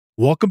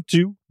Welcome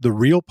to the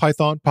Real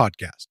Python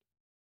Podcast.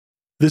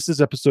 This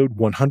is episode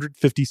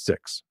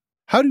 156.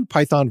 How do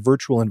Python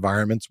virtual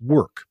environments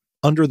work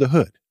under the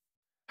hood?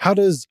 How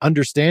does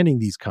understanding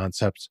these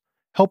concepts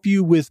help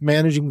you with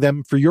managing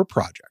them for your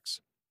projects?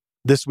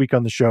 This week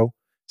on the show,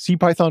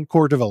 CPython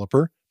core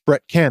developer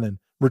Brett Cannon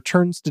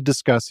returns to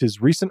discuss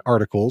his recent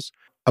articles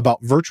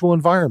about virtual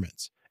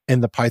environments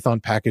and the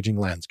Python packaging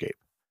landscape.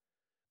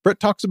 Brett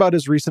talks about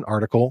his recent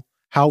article,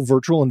 How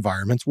Virtual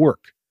Environments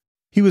Work.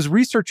 He was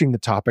researching the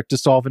topic to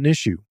solve an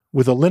issue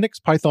with a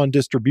Linux Python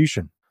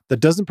distribution that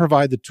doesn't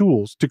provide the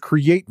tools to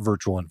create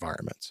virtual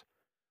environments.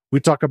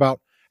 We talk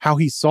about how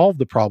he solved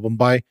the problem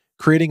by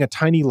creating a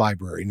tiny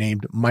library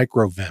named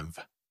microvenv.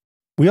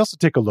 We also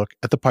take a look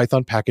at the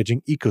Python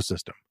packaging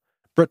ecosystem.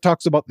 Brett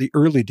talks about the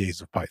early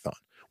days of Python,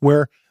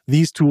 where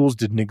these tools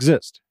didn't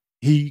exist.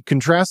 He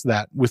contrasts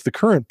that with the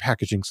current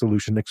packaging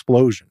solution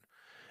explosion,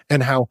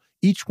 and how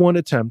each one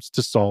attempts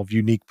to solve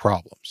unique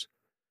problems.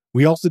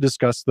 We also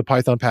discuss the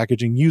Python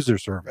packaging user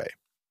survey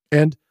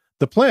and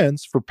the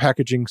plans for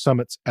packaging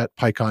summits at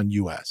PyCon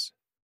US.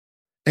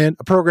 And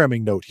a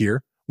programming note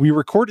here, we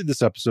recorded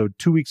this episode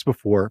 2 weeks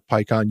before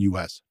PyCon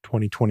US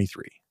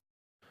 2023.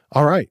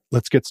 All right,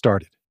 let's get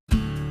started.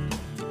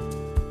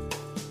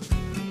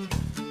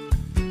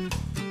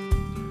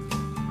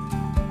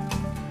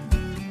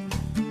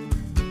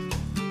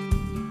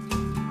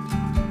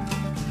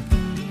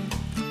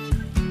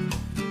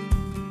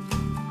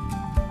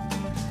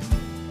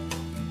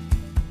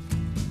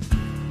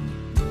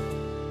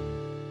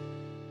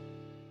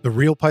 The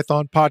Real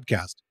Python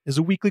Podcast is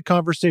a weekly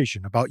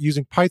conversation about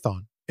using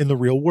Python in the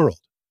real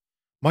world.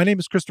 My name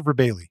is Christopher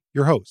Bailey,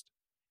 your host.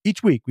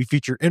 Each week, we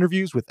feature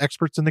interviews with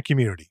experts in the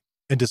community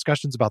and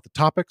discussions about the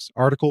topics,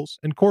 articles,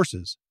 and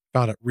courses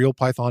found at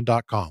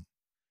realpython.com.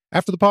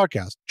 After the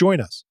podcast, join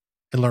us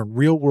and learn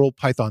real-world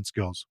Python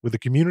skills with a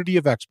community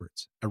of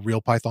experts at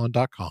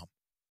realpython.com.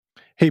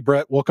 Hey,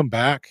 Brett, welcome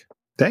back.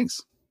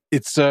 Thanks.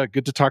 It's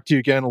good to talk to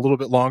you again a little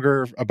bit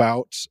longer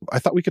about, I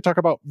thought we could talk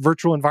about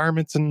virtual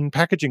environments and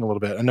packaging a little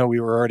bit. I know we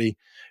were already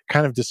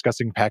kind of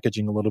discussing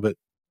packaging a little bit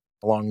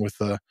along with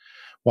the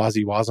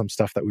WASM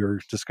stuff that we were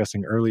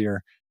discussing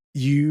earlier.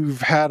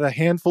 You've had a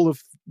handful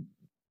of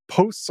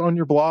posts on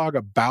your blog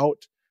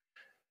about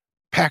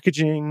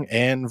packaging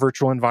and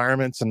virtual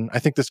environments, and I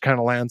think this kind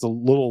of lands a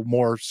little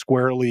more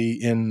squarely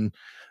in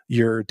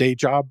your day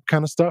job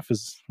kind of stuff.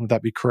 Would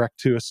that be correct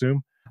to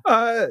assume?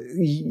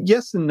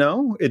 Yes and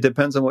no. It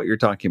depends on what you're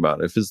talking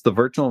about. If it's the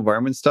virtual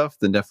environment stuff,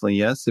 then definitely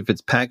yes. If it's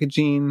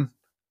packaging,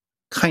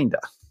 kinda.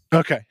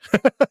 Okay.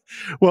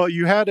 Well,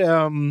 you had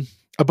a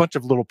bunch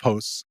of little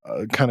posts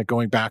kind of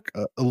going back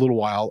a little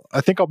while.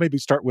 I think I'll maybe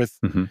start with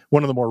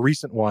one of the more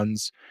recent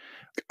ones.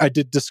 I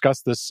did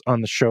discuss this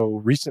on the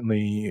show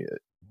recently,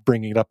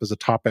 bringing it up as a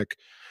topic.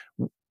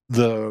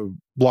 The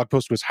blog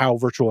post was How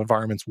Virtual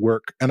Environments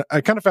Work. And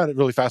I kind of found it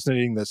really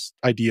fascinating, this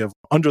idea of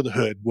under the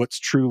hood, what's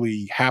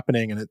truly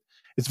happening. And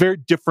it's very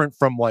different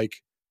from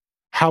like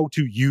how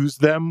to use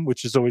them,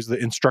 which is always the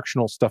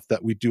instructional stuff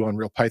that we do on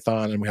Real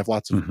Python. And we have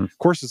lots of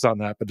courses on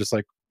that. But just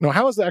like,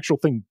 how is the actual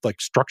thing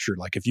like structured?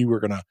 Like if you were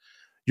going to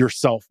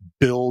yourself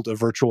build a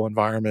virtual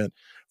environment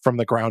from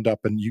the ground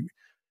up and you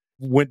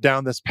went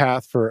down this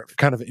path for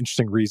kind of an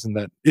interesting reason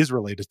that is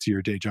related to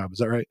your day job. Is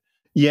that right?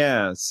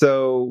 Yeah.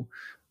 So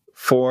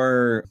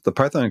for the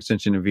Python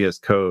extension of VS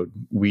Code,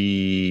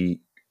 we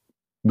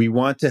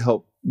want to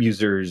help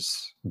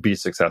users be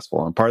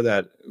successful. And part of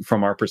that,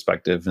 from our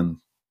perspective and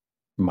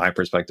my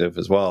perspective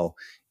as well,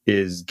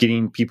 is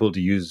getting people to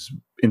use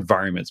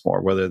environments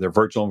more, whether they're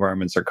virtual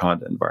environments or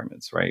content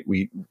environments, right?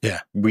 We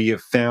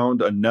have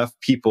found enough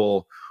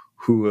people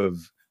who have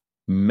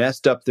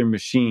messed up their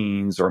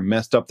machines or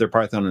messed up their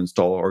Python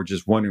installer or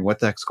just wondering what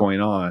the heck's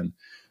going on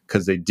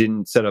because they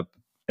didn't set up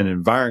an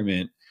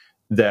environment,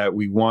 that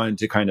we wanted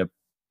to kind of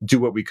do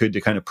what we could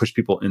to kind of push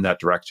people in that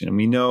direction. And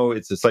we know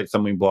it's a slight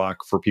stumbling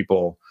block for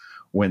people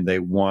when they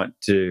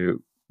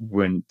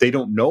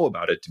don't know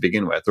about it to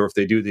begin with, or if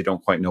they do, they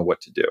don't quite know what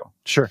to do.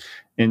 Sure.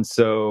 And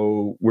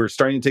so we're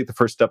starting to take the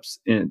first steps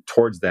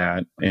towards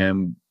that.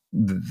 And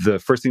the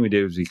first thing we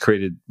did was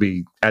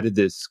we added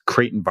this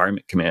create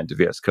environment command to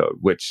VS Code,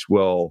 which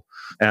will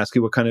ask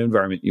you what kind of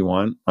environment you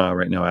want.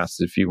 Right now, asks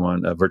if you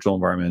want a virtual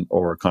environment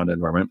or a content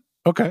environment.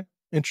 Okay.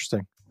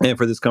 Interesting. And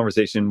for this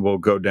conversation, we'll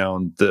go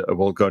down the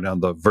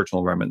virtual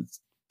environment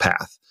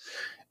path.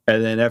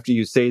 And then after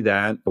you say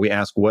that, we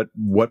ask what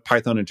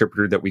Python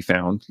interpreter that we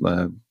found.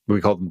 We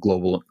call them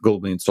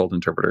globally installed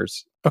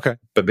interpreters. Okay.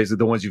 But basically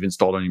the ones you've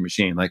installed on your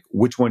machine. Like,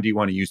 which one do you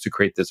want to use to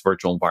create this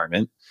virtual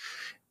environment?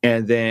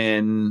 And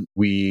then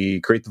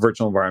we create the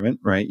virtual environment,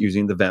 right,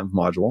 using the venv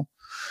module.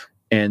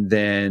 And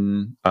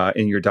then in a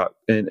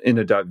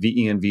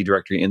 .venv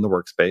directory in the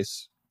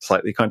workspace.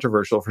 Slightly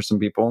controversial for some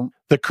people.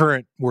 The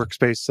current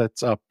workspace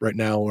that's up right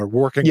now or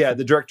working. Yeah,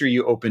 the directory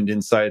you opened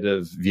inside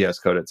of VS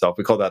Code itself.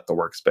 We call that the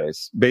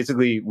workspace.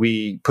 Basically,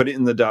 we put it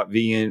in the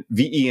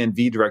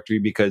 .venv directory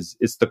because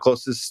it's the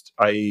closest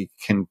I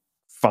can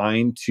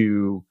find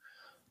to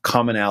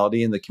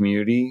commonality in the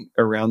community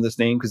around this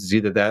name, because it's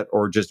either that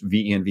or just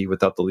venv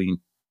without the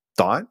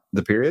dot,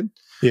 the period.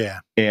 Yeah.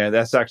 And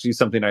that's actually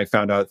something I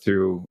found out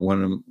through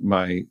one of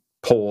my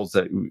polls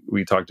that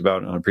we talked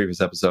about on a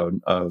previous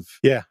episode of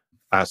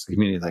Ask the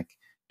Community, like,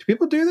 do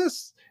people do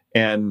this?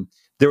 And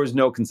there was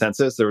no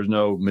consensus. There was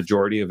no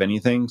majority of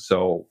anything.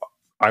 So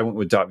I went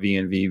with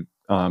 .venv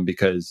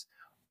because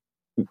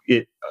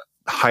it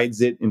hides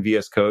it in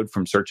VS Code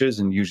from searches.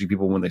 And usually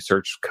people, when they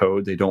search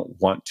code, they don't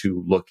want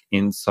to look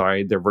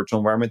inside their virtual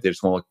environment. They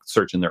just want to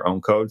search in their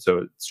own code. So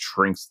it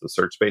shrinks the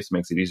search space,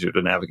 makes it easier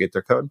to navigate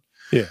their code.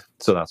 Yeah.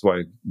 So that's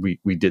why we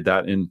did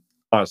that. And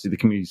honestly, the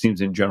community seems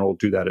in general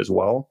do that as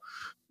well.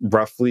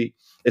 Roughly,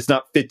 it's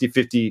not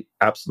 50-50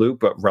 absolute,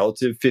 but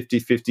relative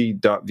 50-50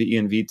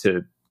 .venv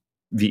to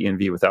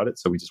venv without it.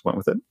 So we just went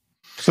with it.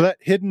 So that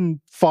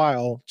hidden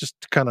file,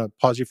 just to kind of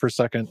pause you for a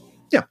second.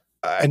 Yeah.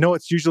 I know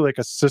it's usually like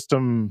a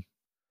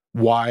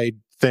system-wide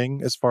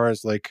thing as far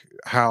as like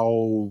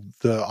how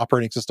the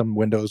operating system,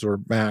 Windows or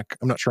Mac,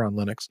 I'm not sure on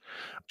Linux,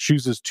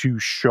 chooses to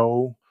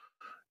show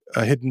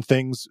hidden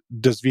things.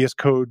 Does VS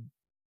Code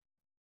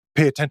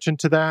pay attention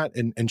to that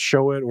and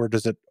show it, or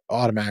does it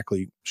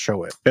automatically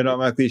show it? It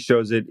automatically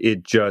shows it.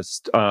 It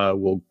just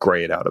will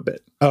gray it out a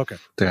bit. Okay.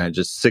 To kind of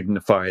just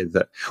signify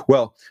that.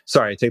 Well,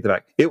 sorry, I take that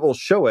back. It will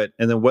show it,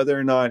 and then whether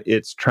or not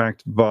it's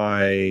tracked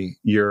by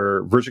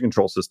your version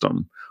control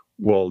system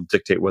will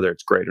dictate whether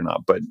it's great or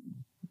not. But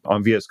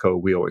on VS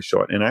Code, we always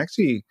show it. And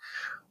actually,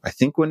 I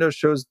think Windows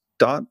shows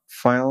dot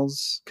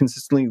files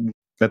consistently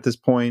at this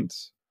point.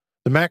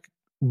 The Mac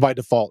by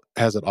default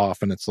has it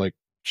off, and it's like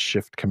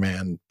Shift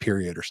Command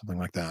period or something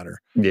like that, or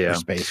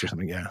space or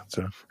something. Yeah.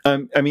 So,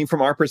 I mean,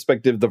 from our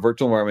perspective, the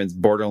virtual environment is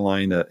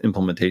borderline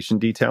implementation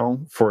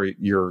detail for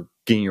your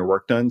getting your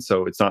work done.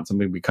 So it's not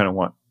something we kind of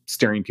want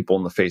staring people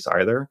in the face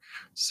either.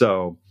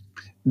 So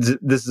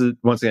this is,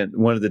 once again,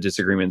 one of the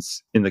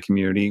disagreements in the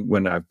community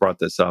when I've brought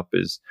this up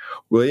is,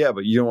 well, yeah,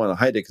 but you don't want to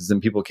hide it because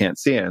then people can't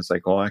see it. It's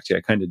like, well, actually,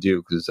 I kind of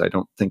do, because I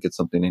don't think it's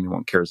something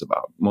anyone cares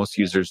about. Most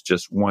users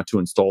just want to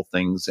install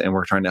things, and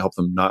we're trying to help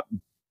them not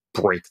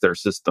break their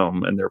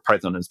system and their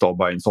Python install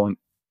by installing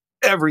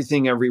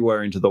everything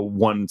everywhere into the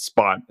one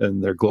spot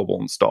in their global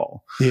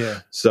install.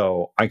 Yeah.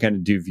 So I kind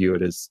of do view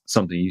it as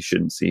something you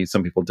shouldn't see.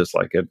 Some people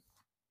dislike it.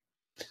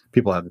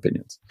 People have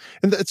opinions.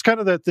 And it's kind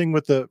of that thing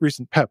with the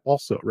recent PEP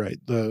also, right?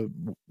 The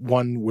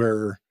one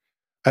where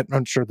I'm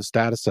not sure the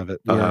status of it,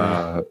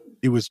 where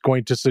it was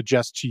going to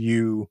suggest to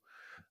you,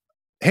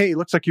 hey, it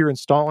looks like you're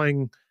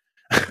installing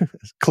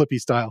Clippy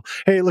style.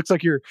 Hey, it looks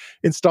like you're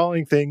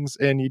installing things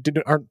and you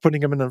aren't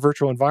putting them in a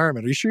virtual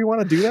environment. Are you sure you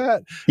want to do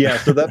that? Yeah,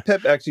 so that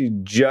PEP actually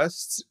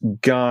just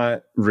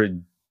got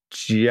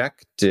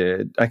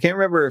rejected. I can't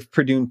remember if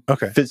Purdue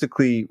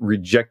physically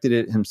rejected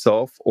it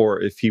himself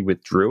or if he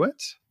withdrew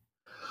it.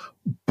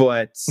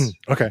 But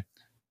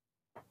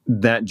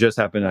that just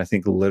happened, I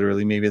think,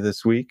 literally maybe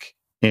this week.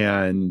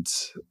 And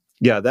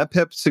yeah, that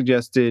PEP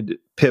suggested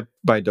pip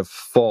by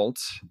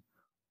default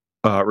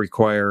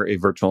require a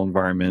virtual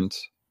environment,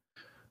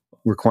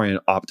 requiring an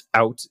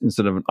opt-out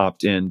instead of an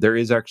opt-in. There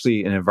is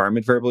actually an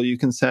environment variable you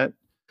can set.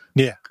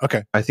 Yeah,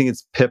 okay. I think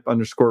it's pip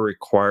 _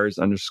 requires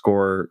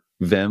 _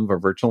 venv or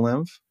virtual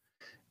env.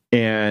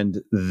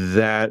 And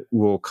that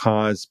will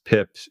cause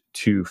pip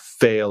to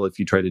fail if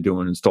you try to do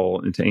an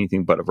install into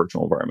anything but a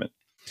virtual environment.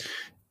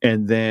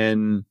 And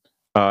then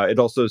it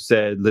also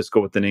said, let's go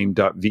with the name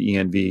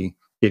 .venv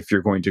if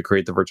you're going to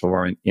create the virtual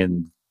environment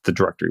in the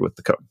directory with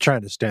the code.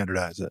 Trying to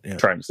standardize it. Yeah.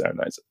 Trying to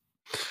standardize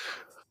it.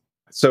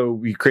 So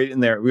we create it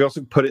in there. We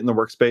also put it in the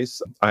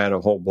workspace. I had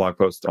a whole blog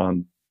post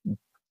on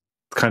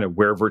kind of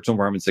where virtual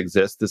environments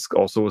exist. This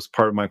also was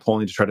part of my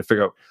polling to try to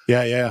figure out.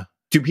 Yeah.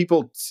 Do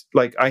people,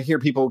 like, I hear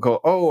people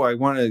go, oh, I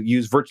want to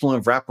use virtual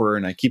env wrapper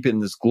and I keep it in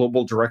this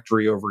global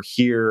directory over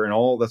here and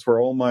that's where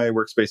all my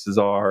workspaces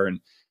are, and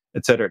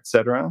et cetera, et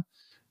cetera.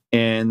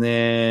 And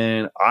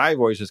then I've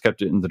always just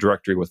kept it in the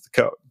directory with the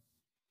code.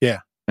 Yeah.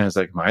 And it's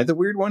like, am I the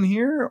weird one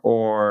here,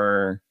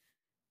 or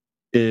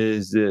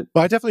is it?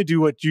 Well, I definitely do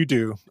what you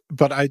do,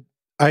 but I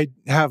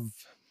have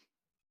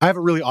a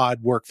really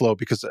odd workflow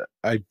because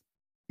I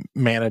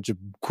manage a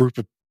group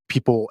of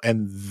people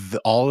and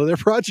all of their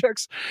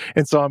projects.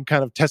 And so I'm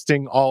kind of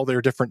testing all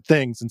their different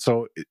things. And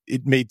so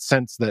it made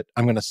sense that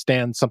I'm going to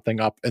stand something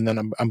up and then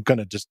I'm going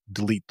to just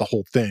delete the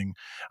whole thing.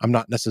 I'm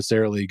not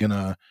necessarily going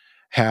to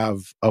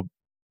have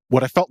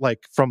what I felt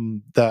like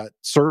from that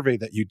survey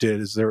that you did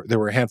is there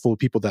were a handful of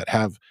people that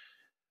have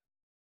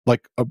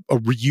like a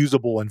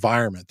reusable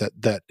environment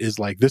that is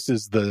like, this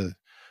is the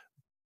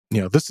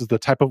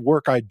type of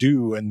work I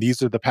do, and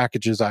these are the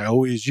packages I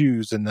always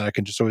use, and then I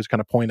can just always kind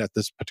of point at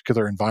this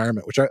particular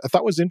environment, which I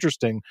thought was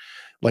interesting.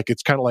 Like,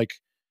 it's kind of like,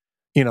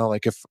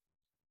 like if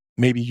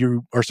maybe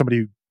you or somebody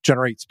who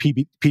generates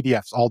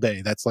PDFs all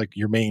day, that's like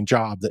your main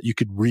job, that you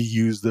could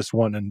reuse this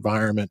one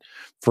environment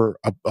for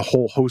a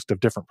whole host of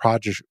different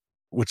projects,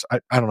 which I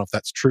don't know if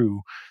that's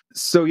true.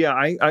 So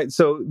yeah,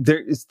 so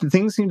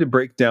things seem to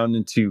break down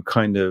into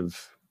kind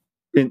of,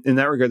 in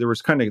that regard, there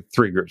was kind of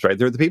three groups, right?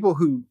 There are the people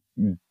who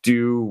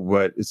do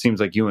what it seems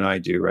like you and I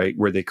do, right?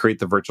 Where they create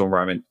the virtual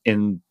environment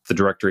in the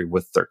directory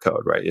with their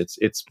code, right?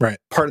 It's right.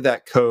 Part of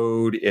that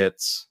code.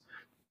 It's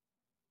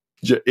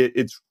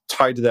it's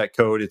tied to that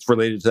code. It's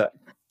related to that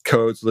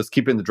code. So let's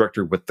keep it in the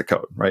directory with the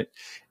code, right?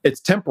 It's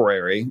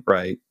temporary,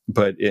 right?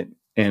 But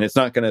it's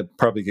not going to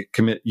probably get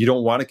commit. You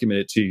don't want to commit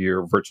it to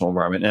your virtual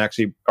environment. And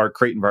actually, our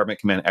create environment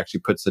command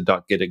actually puts the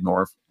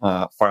 .gitignore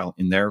file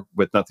in there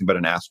with nothing but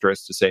an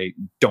asterisk to say,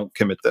 don't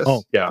commit this.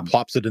 Oh, yeah.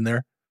 Plops it in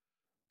there.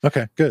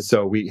 Okay, good.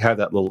 So we have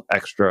that little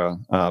extra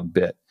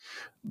bit.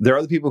 There are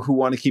other people who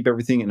want to keep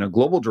everything in a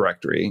global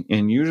directory.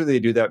 And usually they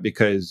do that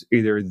because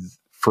either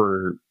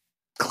for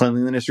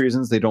cleanliness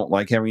reasons, they don't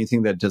like having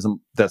anything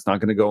that's not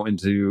going to go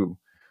into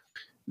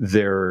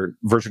their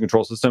version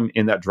control system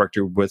in that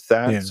directory with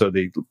that. Yeah. So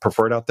they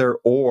prefer it out there,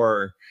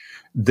 or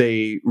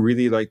they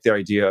really like the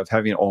idea of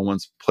having it all in one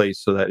place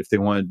so that if they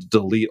want to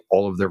delete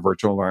all of their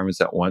virtual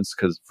environments at once,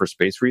 because for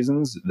space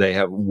reasons, they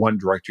have one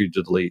directory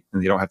to delete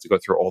and they don't have to go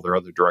through all their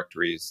other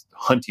directories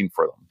hunting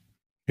for them.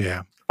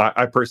 Yeah.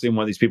 I personally am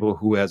one of these people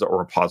who has a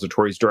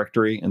repositories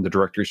directory, and the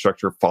directory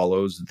structure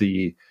follows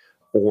the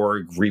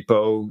org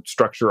repo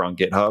structure on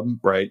GitHub,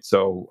 right?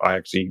 So I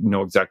actually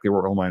know exactly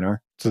where all mine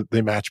are. So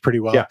they match pretty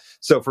well. Yeah.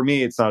 So for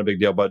me, it's not a big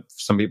deal, but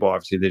some people,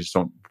 obviously, they just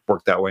don't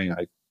work that way.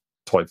 I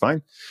totally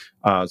fine.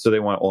 So they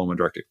want all in one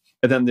directory.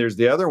 And then there's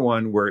the other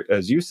one where,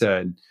 as you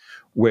said,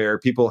 where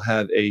people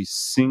have a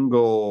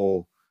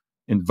single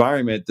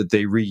environment that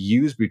they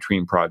reuse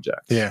between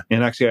projects. Yeah.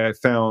 And actually, I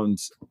found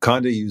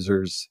Conda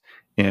users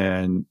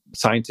and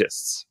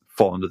scientists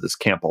fall into this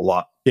camp a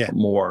lot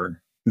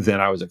more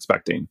than I was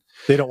expecting.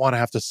 They don't want to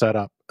have to set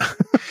up.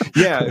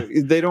 Yeah,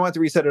 they don't have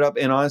to reset it up.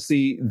 And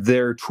honestly,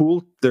 their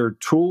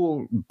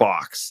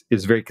toolbox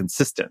is very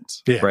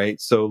consistent, right?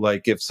 So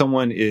like if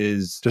someone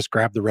is... Just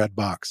grab the red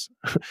box.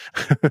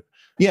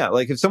 Yeah,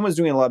 like if someone's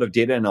doing a lot of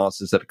data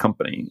analysis at a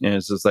company, and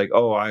it's just like,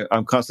 oh,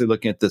 I'm constantly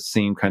looking at the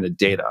same kind of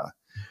data.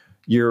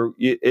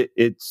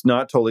 It's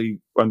not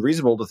totally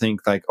unreasonable to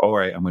think like, all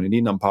right, I'm going to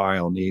need NumPy,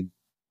 I'll need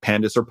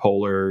pandas or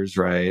polars,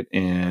 right?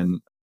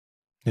 And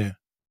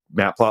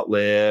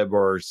matplotlib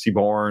or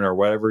Seaborn or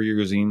whatever you're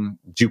using,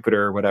 Jupyter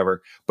or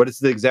whatever. But it's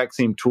the exact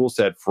same tool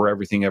set for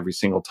everything every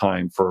single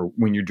time for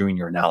when you're doing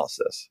your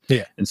analysis.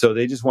 Yeah. And so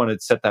they just want to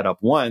set that up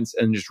once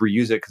and just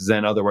reuse it, because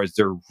then otherwise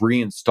they're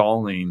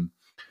reinstalling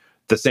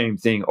the same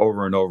thing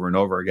over and over and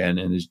over again.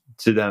 And it,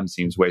 to them,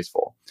 seems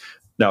wasteful.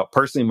 Now,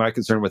 personally, my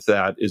concern with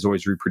that is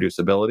always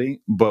reproducibility.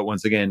 But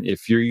once again,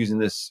 if you're using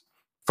this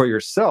for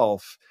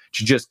yourself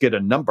to just get a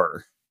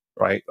number,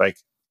 right? Like,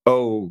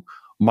 oh,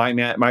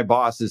 my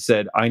boss has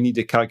said, I need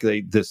to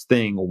calculate this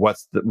thing.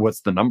 What's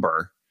the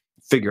number?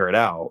 Figure it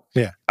out.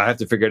 Yeah. I have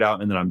to figure it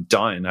out and then I'm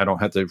done. I don't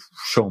have to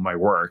show my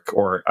work,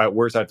 or at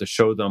worst I have to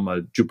show them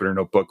a Jupyter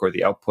notebook or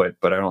the output,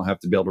 but I don't have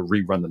to be able to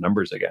rerun the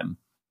numbers again.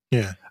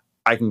 Yeah.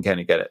 I can kind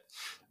of get it.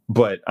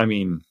 But I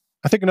mean,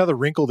 I think another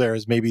wrinkle there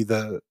is maybe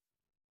the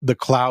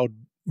cloud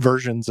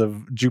versions of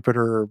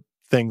Jupyter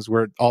things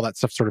where all that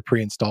stuff sort of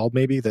pre-installed,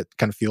 maybe, that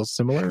kind of feels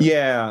similar.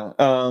 Yeah.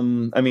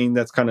 I mean,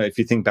 that's kind of, if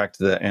you think back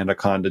to the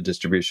Anaconda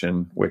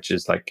distribution, which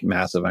is like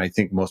massive. And I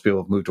think most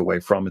people have moved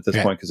away from at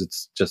this point because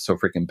it's just so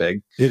freaking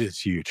big. It is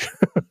huge.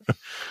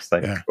 It's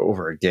like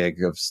over a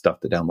gig of stuff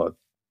to download.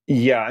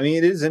 Yeah, I mean,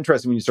 it is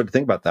interesting when you start to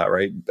think about that,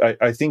 right?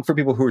 I think for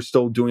people who are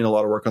still doing a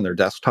lot of work on their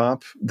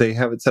desktop, they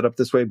have it set up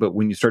this way. But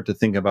when you start to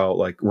think about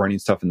like running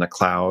stuff in the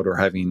cloud or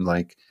having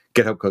like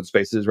GitHub code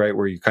spaces, right,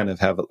 where you kind of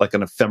have like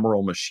an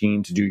ephemeral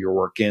machine to do your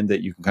work in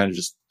that you can kind of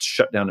just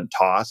shut down and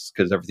toss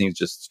because everything's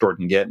just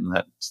stored in Git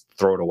and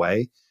throw it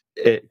away.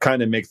 It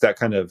kind of makes that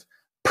kind of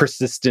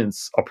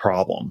persistence a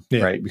problem,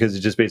 right? Because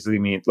it just basically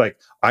means, like,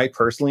 I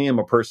personally am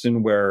a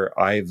person where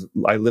I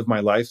live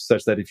my life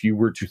such that if you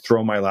were to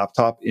throw my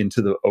laptop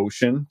into the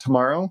ocean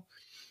tomorrow,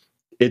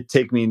 it'd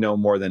take me no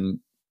more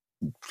than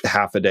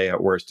half a day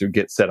at worst to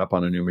get set up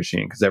on a new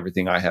machine, because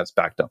everything I have is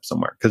backed up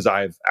somewhere, because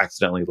I've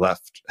accidentally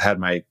had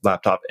my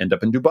laptop end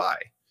up in Dubai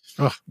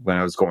when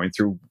I was going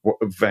through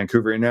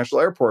Vancouver International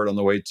Airport on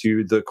the way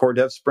to the core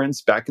dev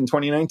sprints back in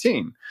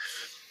 2019.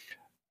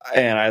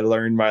 And I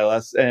learned my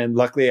lesson, and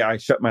luckily I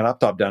shut my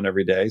laptop down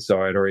every day.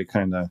 So I'd already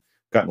kind of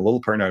gotten a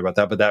little paranoid about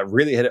that, but that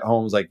really hit it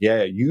home. It was like,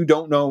 yeah, you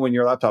don't know when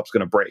your laptop's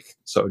going to break.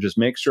 So just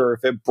make sure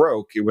if it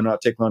broke, it would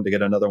not take long to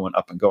get another one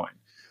up and going.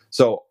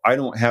 So I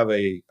don't have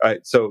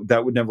so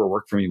that would never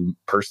work for me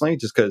personally,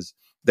 just because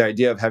the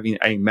idea of having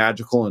a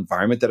magical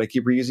environment that I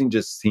keep reusing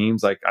just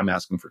seems like I'm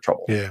asking for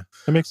trouble. Yeah,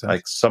 that makes sense.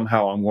 Like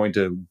somehow I'm going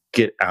to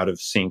get out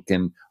of sync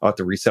and I'll have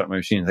to reset my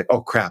machine. It's like,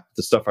 oh crap,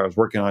 the stuff I was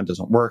working on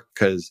doesn't work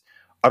because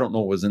I don't know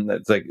what was in that.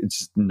 It's like, it's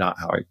just not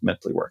how I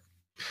mentally work.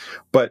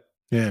 But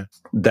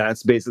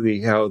that's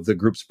basically how the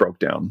groups broke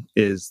down,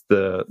 is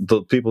the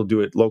people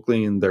do it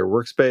locally in their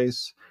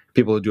workspace,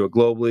 people who do it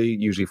globally,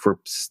 usually for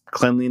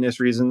cleanliness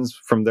reasons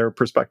from their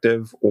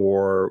perspective,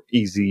 or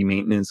easy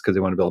maintenance because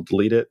they want to be able to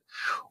delete it,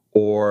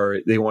 or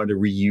they wanted to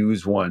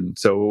reuse one.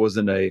 So it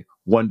wasn't a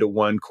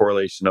one-to-one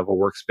correlation of a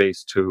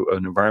workspace to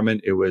an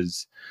environment. It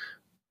was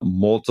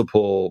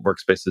multiple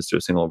workspaces to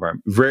a single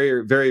environment.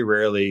 Very, very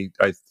rarely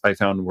I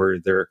found where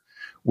there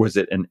was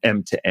it an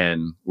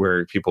M-to-N,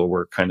 where people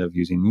were kind of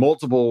using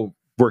multiple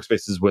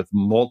workspaces with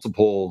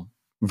multiple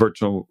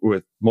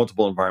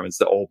environments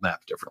that all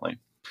map differently.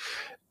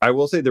 I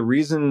will say the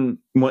reason,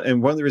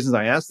 and one of the reasons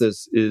I asked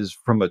this is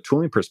from a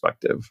tooling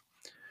perspective.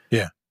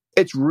 Yeah.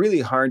 It's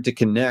really hard to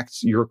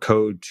connect your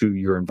code to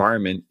your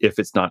environment if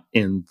it's not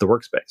in the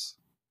workspace,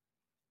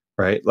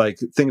 right? Like,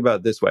 think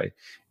about it this way.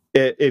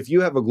 If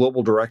you have a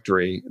global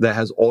directory that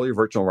has all your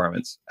virtual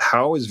environments,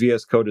 how is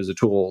VS Code as a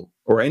tool,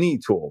 or any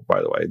tool,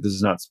 by the way, this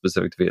is not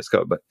specific to VS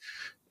Code, but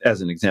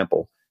as an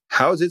example,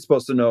 how is it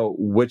supposed to know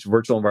which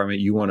virtual environment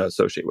you want to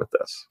associate with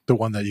this? The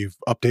one that you've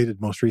updated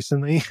most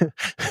recently.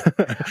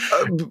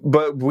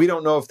 But we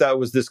don't know if that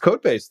was this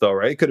code base, though,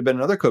 right? It could have been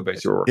another code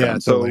base you were working on.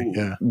 Totally.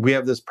 So we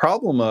have this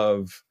problem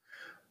of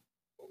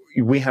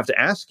we have to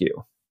ask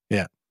you.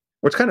 Yeah.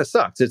 Which kind of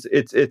sucks.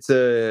 It's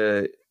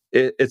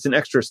an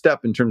extra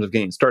step in terms of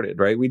getting started,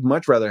 right? We'd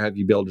much rather have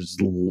you be able to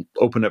just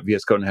open up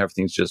VS Code and have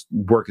things just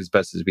work as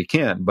best as we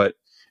can. But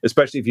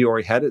especially if you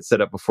already had it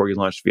set up before you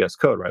launched VS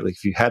Code, right? Like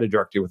if you had a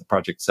directory with a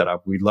project set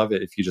up, we'd love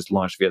it if you just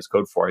launched VS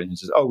Code for it and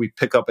it's just, we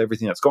pick up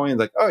everything that's going.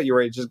 Like, you're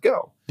ready to just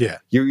go. Yeah.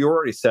 You're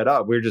already set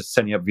up. We're just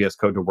setting up VS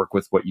Code to work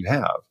with what you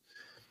have.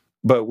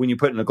 But when you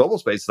put it in a global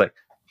space, it's like,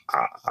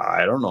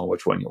 I don't know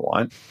which one you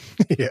want.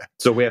 Yeah.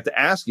 So we have to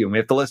ask you, and we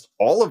have to list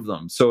all of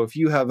them. So if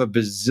you have a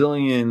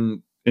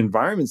bazillion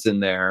environments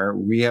in there,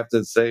 we have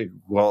to say,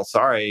 well,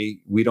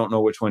 sorry, we don't know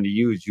which one to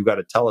use. You got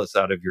to tell us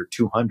out of your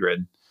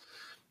 200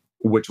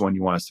 which one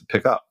you want us to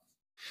pick up.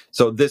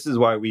 So this is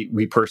why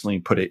we personally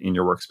put it in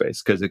your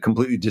workspace, because it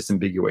completely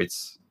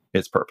disambiguates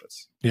its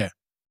purpose. Yeah.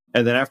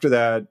 And then after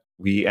that,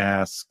 we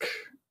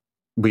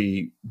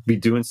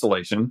do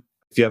installation.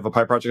 If you have a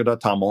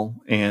PyProject.toml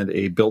and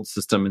a build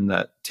system in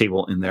that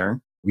table in there,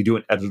 we do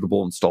an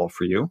editable install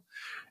for you.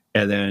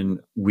 And then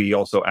we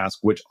also ask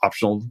which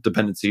optional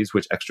dependencies,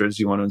 which extras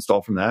you want to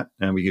install from that.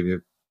 And we give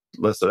you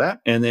a list of that.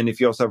 And then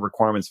if you also have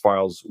requirements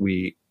files,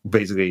 we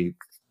basically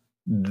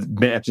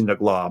mention the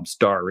glob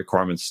star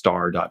requirements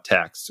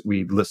star.txt.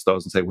 We list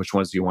those and say, which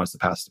ones do you want us to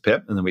pass to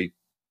pip? And then we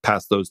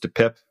pass those to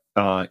pip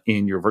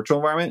in your virtual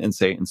environment and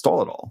say,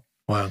 install it all.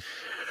 Wow.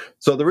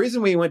 So the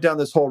reason we went down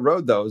this whole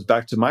road, though, is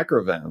back to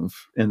microvenv.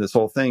 And this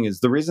whole thing is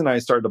the reason I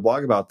started to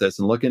blog about this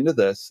and look into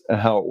this and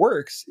how it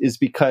works is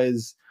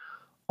because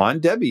on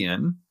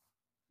Debian,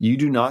 you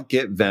do not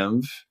get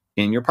venv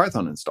in your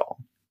Python install,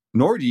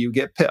 nor do you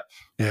get pip.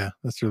 Yeah,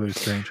 that's really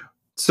strange.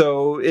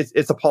 So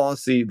it's a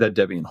policy that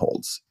Debian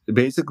holds.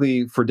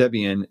 Basically, for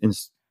Debian,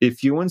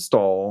 if you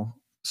install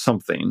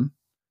something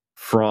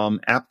from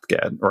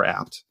apt-get or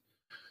apt,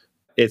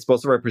 it's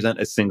supposed to represent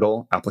a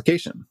single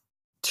application.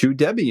 To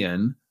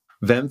Debian,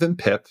 venv and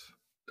pip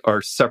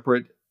are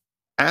separate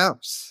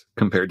apps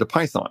compared to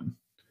Python.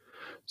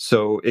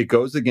 So it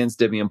goes against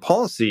Debian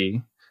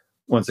policy,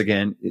 once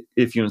again,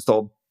 if you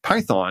install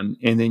Python,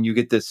 and then you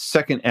get this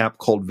second app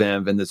called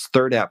venv and this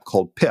third app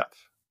called pip.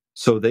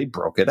 So they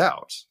broke it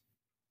out.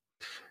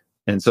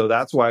 And so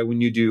that's why when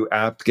you do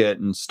apt-get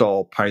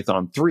install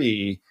Python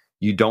 3,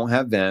 you don't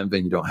have venv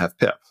and you don't have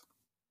pip.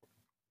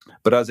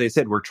 But as I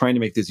said, we're trying to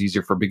make this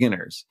easier for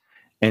beginners.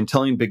 And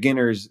telling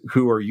beginners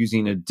who are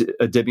using a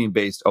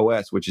Debian-based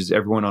OS, which is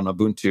everyone on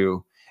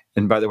Ubuntu,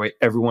 and by the way,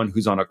 everyone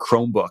who's on a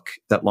Chromebook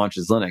that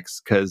launches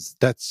Linux, because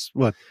that's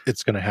what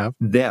it's going to have.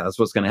 Yeah, that's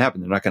what's going to happen.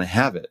 They're not going to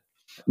have it.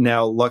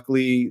 Now,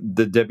 luckily,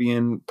 the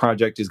Debian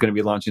project is going to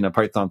be launching a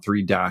Python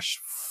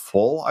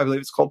 3-full, I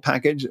believe it's called,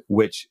 package,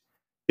 which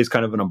is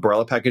kind of an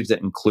umbrella package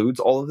that includes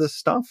all of this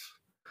stuff.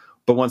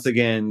 But once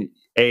again,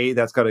 A,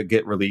 that's got to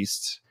get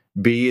released.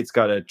 B, it's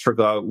got to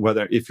trickle out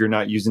whether if you're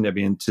not using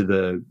Debian to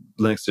the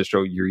Linux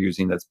distro you're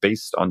using that's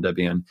based on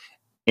Debian.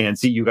 And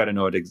C, you got to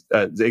know it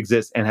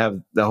exists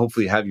and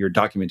hopefully have your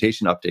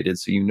documentation updated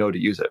so you know to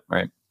use it,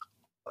 right?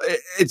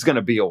 It's going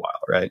to be a while,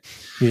 right?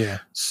 Yeah.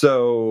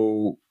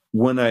 So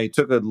when I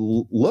took a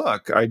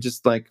look, I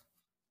just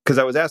because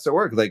I was asked at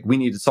work, we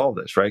need to solve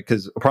this, right?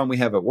 Because the problem we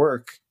have at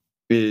work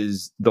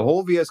is the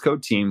whole VS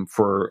Code team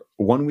for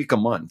 1 week a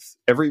month,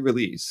 every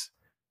release,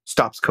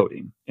 stops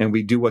coding, and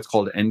we do what's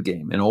called an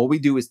endgame. And all we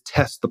do is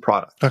test the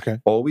product. Okay.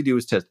 All we do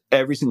is test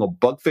every single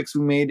bug fix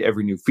we made,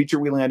 every new feature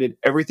we landed,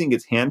 everything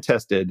gets hand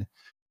tested.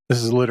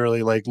 This is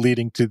literally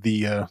leading to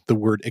the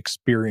word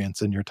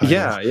experience in your title.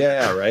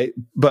 Yeah, right.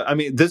 But I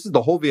mean, this is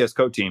the whole VS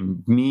Code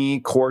team,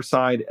 me, core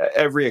side,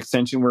 every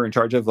extension we're in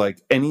charge of,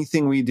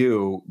 anything we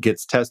do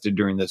gets tested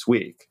during this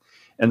week.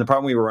 And the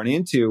problem we were running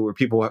into were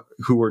people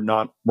who were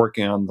not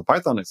working on the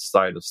Python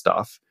side of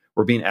stuff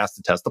were being asked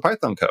to test the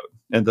Python code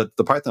and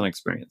the Python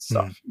experience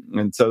stuff.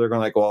 And so they're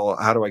going well,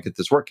 how do I get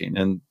this working?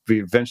 And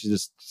we eventually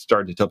just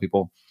started to tell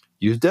people,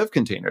 use dev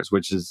containers,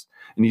 which is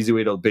an easy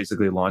way to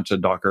basically launch a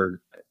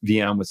Docker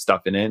VM with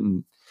stuff in it.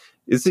 And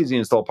it's easy to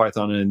install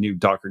Python in a new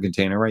Docker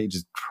container, right? You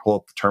just pull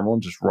up the terminal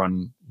and just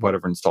run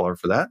whatever installer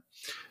for that.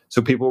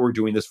 So people were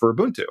doing this for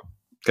Ubuntu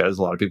because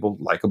a lot of people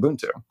like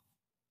Ubuntu.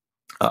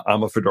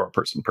 I'm a Fedora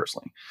person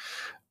personally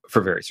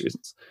for various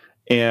reasons.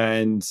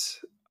 And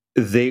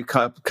they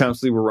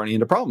constantly were running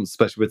into problems,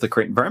 especially with the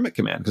create environment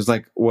command. Because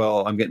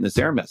I'm getting this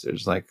error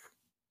message.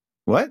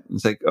 What?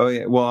 It's oh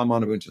yeah, well, I'm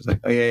on Ubuntu. It's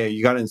oh yeah,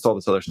 you got to install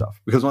this other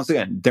stuff. Because once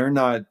again, they're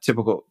not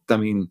typical. I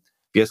mean,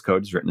 VS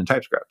Code is written in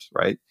TypeScript,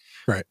 right?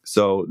 Right.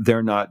 So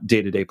they're not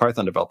day-to-day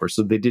Python developers.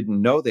 So they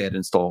didn't know they had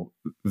installed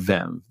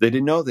venv. They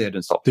didn't know they had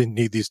installed. Didn't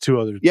need these two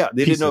other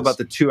They didn't know about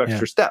the two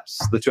extra steps,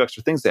 the two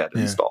extra things they had to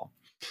install.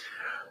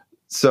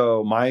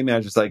 So my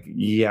manager's like,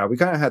 yeah, we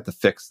kind of had to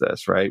fix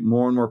this, right?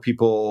 More and more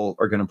people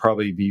are going to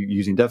probably be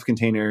using dev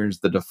containers.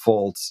 The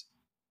default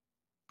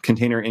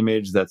container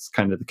image that's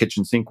kind of the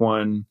kitchen sink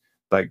one,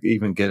 like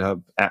even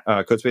GitHub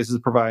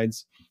Codespaces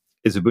provides,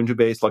 is Ubuntu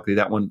based. Luckily,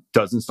 that one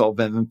does install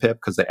venv and pip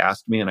because they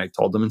asked me and I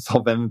told them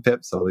install venv and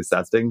pip. So at least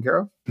that's taken care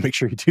of. Make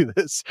sure you do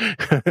this.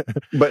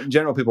 But in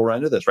general, people run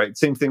into this, right?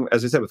 Same thing,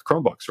 as I said, with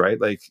Chromebooks,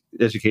 right? Like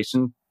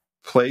education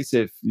place,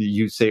 if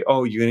you say,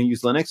 oh, you're going to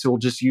use Linux, we'll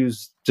just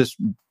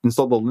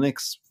install the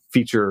Linux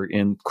feature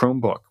in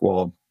Chromebook.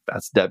 Well,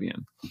 that's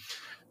Debian.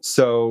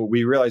 So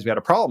we realized we had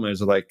a problem. It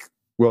was like,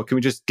 well, can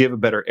we just give a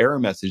better error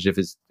message if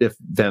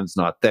venv's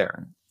not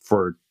there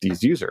for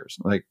these users?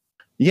 Like,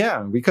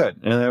 yeah, we could.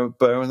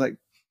 But I was like,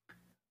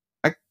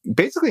 I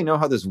basically know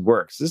how this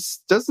works.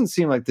 This doesn't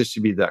seem like this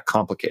should be that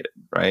complicated,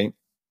 right?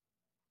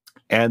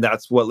 And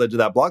that's what led to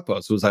that blog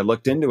post. Was I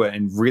looked into it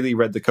and really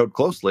read the code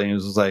closely, and it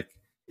was like,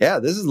 yeah,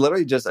 this is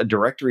literally just a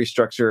directory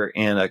structure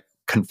and a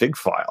config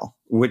file,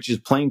 which is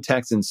plain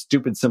text and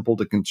stupid simple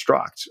to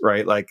construct,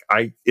 right? Like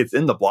it's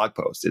in the blog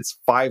post. It's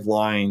 5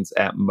 lines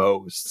at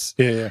most.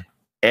 Yeah.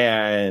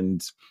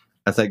 And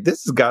I was like,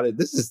 this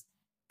is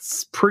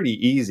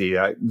pretty easy.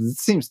 It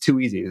seems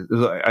too easy.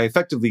 I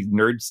effectively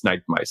nerd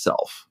sniped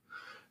myself,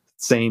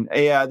 saying,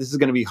 hey, yeah, this is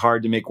going to be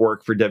hard to make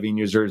work for Debian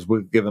users.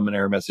 We'll give them an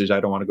error message. I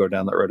don't want to go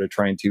down that road of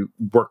trying to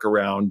work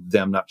around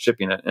them not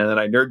shipping it. And then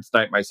I nerd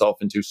sniped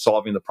myself into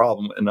solving the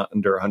problem in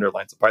under 100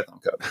 lines of Python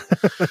code.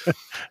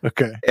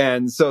 Okay.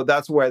 And so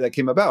that's why that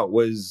came about,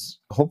 was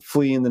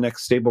hopefully in the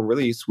next stable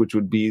release, which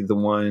would be the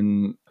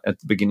one at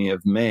the beginning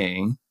of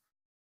May,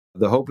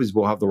 the hope is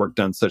we'll have the work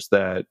done such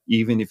that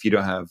even if you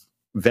don't have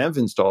venv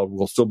installed,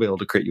 we'll still be able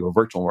to create you a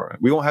virtual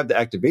environment. We won't have the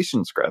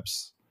activation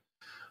scripts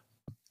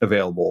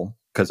available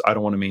because I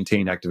don't want to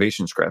maintain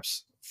activation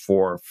scripts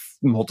for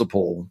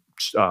multiple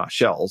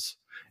shells.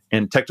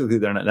 And technically,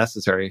 they're not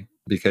necessary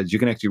because you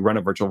can actually run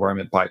a virtual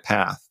environment by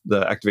path.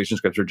 The activation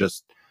scripts are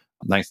just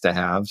nice to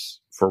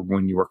haves for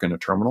when you work in a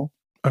terminal.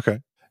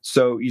 Okay.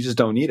 So you just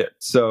don't need it.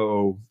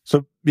 So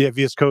yeah,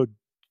 VS Code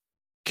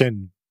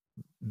can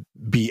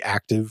be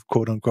active,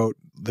 quote unquote,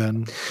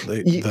 then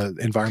the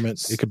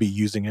environment, it could be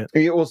using it.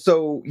 Well,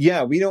 so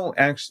yeah, we don't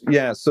actually,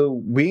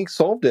 so we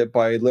solved it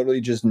by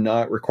literally just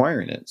not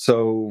requiring it.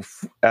 So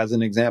as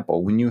an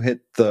example, when you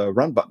hit the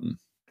run button,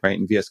 right,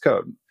 in VS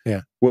Code,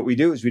 what we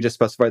do is we just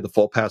specify the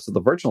full path of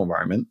the virtual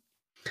environment,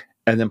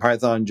 and then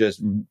Python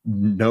just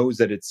knows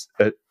that it's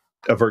a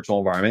virtual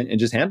environment and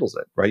just handles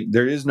it, right?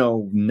 There is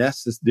no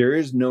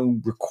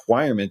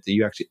requirement that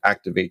you actually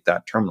activate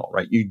that terminal,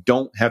 right? You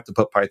don't have to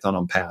put Python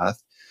on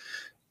path.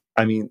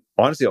 I mean,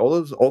 honestly,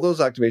 all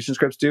those activation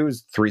scripts do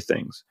is 3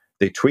 things.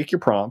 They tweak your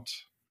prompt.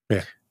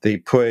 Yeah. They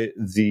put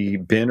the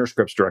bin or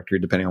scripts directory,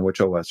 depending on which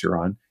OS you're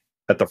on,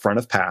 at the front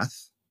of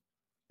path.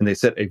 And they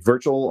set a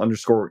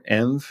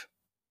virtual_env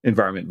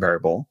environment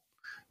variable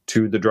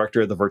to the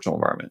directory of the virtual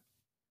environment.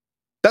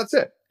 That's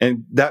it.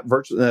 And that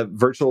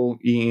virtual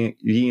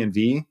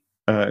env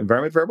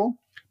environment variable,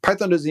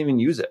 Python doesn't even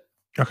use it.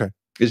 Okay.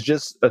 It's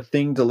just a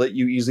thing to let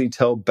you easily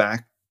tell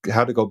back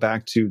how to go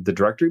back to the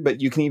directory, but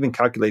you can even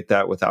calculate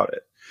that without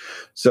it.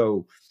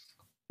 So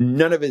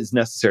none of it is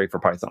necessary for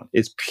Python.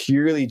 It's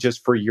purely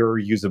just for your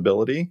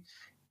usability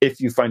if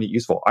you find it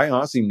useful. I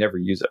honestly never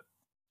use it.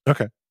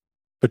 Okay.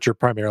 But you're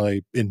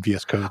primarily in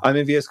VS Code. I'm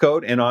in VS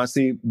Code, and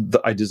honestly,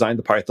 I designed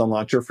the Python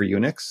launcher for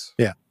Unix.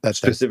 Yeah, that's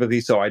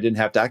specifically so I didn't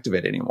have to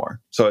activate it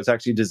anymore. So it's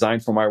actually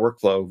designed for my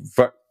workflow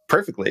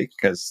perfectly,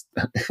 because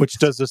which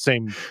does the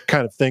same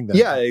kind of thing. Then,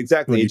 yeah,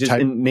 exactly. It just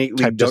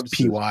innately notices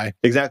py.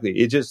 Exactly.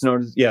 It just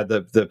notices. Yeah,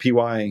 the py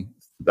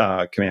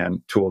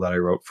command tool that I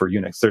wrote for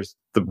Unix. There's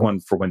the one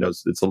for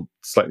Windows. It's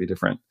slightly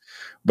different,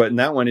 but in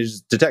that one, it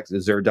just detects,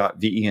 is there a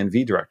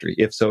 .venv directory?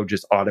 If so,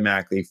 just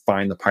automatically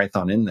find the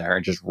Python in there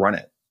and just run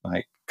it,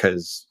 like,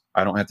 because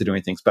I don't have to do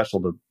anything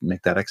special to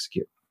make that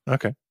execute.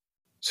 Okay.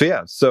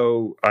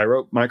 So I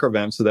wrote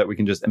microvenv so that we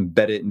can just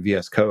embed it in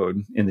VS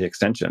Code in the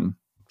extension,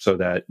 so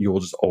that you will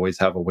just always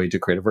have a way to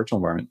create a virtual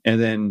environment. And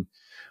then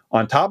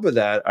on top of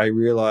that, I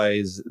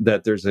realized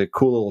that there's a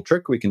cool little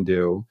trick we can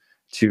do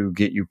to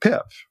get you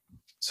pip.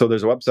 So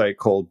there's a website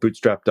called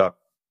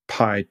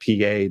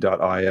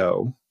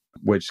bootstrap.pypa.io,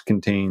 which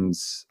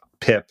contains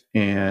pip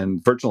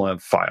and virtual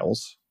env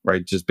files,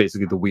 right? Just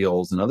basically the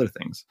wheels and other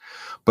things.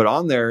 But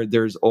on there,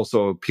 there's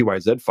also a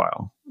PYZ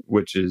file,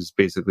 which is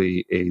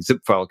basically a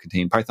zip file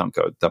containing Python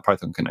code that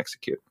Python can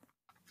execute.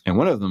 And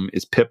one of them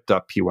is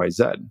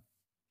pip.pyz.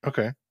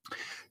 Okay.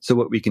 So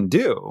what we can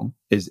do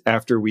is,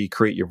 after we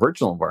create your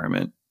virtual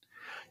environment,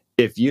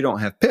 if you don't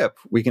have pip,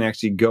 we can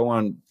actually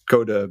go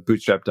to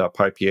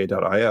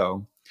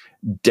bootstrap.pypa.io,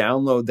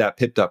 download that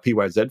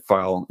pip.pyz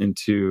file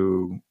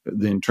into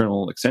the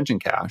internal extension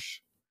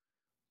cache,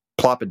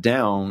 plop it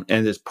down,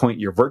 and just point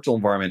your virtual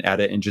environment at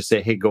it and just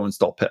say, hey, go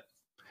install pip.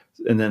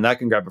 And then that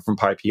can grab it from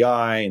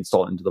PyPI,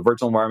 install it into the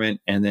virtual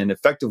environment, and then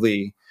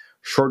effectively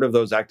short of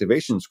those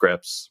activation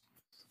scripts,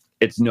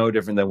 it's no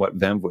different than what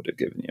venv would have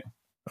given you.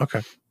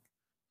 Okay.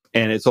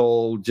 And it's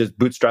all just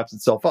bootstraps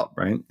itself up,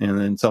 right? And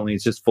then suddenly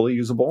it's just fully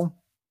usable.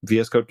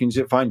 VS Code can use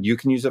it fine. You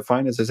can use it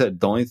fine. As I said,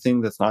 the only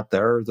thing that's not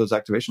there are those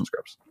activation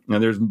scripts.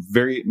 And there's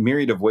very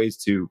myriad of ways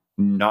to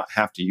not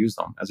have to use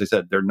them. As I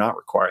said, they're not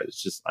required.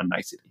 It's just a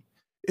nicety.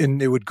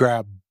 And it would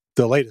grab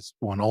the latest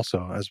one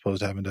also, as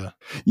opposed to having to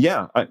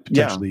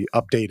potentially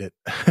update it.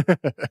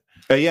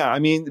 I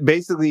mean,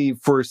 basically,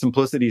 for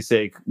simplicity's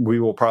sake, we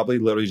will probably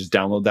literally just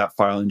download that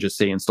file and just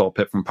say install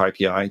pip from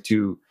PyPI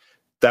to...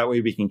 That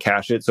way we can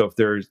cache it. So if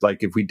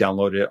if we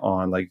download it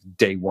on like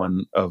day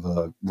one of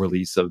a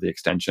release of the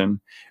extension,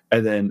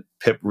 and then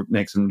pip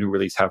makes a new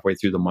release halfway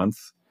through the month,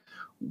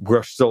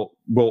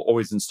 we'll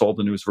always install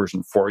the newest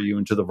version for you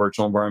into the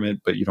virtual environment,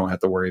 but you don't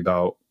have to worry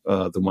about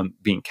the one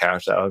being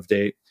cached out of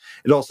date.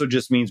 It also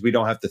just means we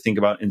don't have to think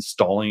about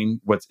installing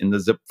what's in the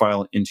zip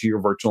file into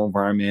your virtual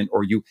environment,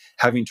 or you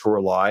having to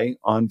rely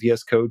on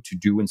VS Code to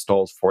do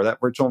installs for that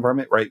virtual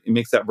environment, right? It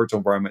makes that virtual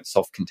environment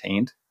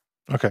self-contained.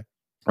 Okay.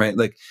 Right?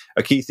 Like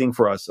a key thing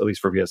for us, at least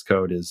for VS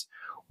Code, is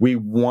we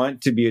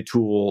want to be a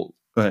tool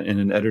and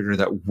an editor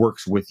that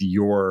works with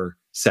your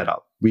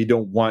setup. We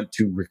don't want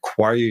to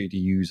require you to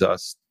use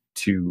us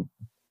to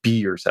be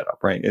your setup,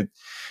 right?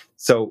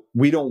 So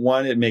we don't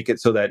want to make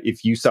it so that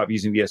if you stop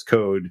using VS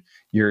Code,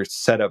 your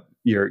setup,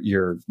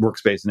 your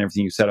workspace and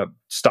everything you set up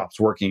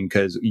stops working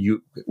because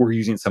we're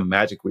using some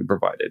magic we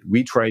provided.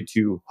 We try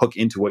to hook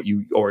into what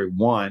you already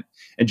want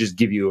and just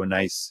give you a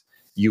nice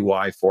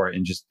UI for it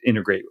and just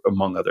integrate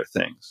among other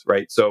things,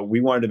 right? So we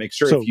wanted to make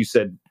sure if you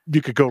said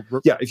you could go,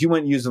 if you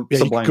went and use Sublime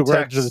you could go Text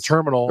right to the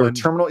terminal or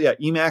terminal,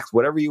 Emacs,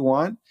 whatever you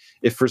want.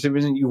 If for some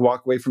reason you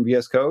walk away from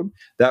VS Code,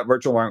 that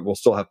virtual environment will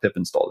still have pip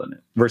installed in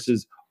it.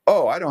 Versus,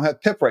 I don't have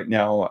pip right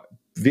now.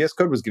 VS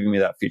Code was giving me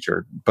that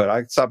feature, but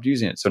I stopped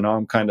using it, so now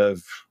I'm kind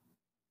of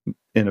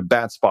in a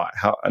bad spot.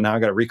 Now I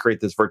got to recreate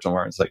this virtual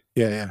environment. It's like,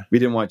 we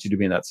didn't want you to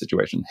be in that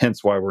situation.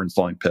 Hence why we're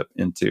installing pip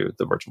into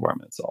the virtual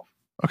environment itself.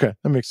 Okay,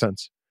 that makes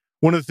sense.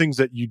 One of the things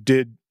that you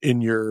did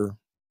in your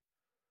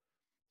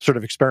sort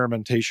of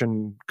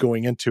experimentation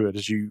going into it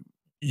is you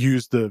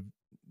used the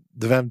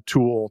venv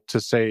tool to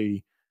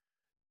say,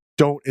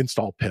 don't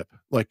install pip.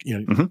 Like,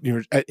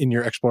 you're in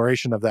your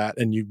exploration of that,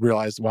 and you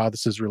realized, wow,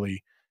 this is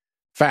really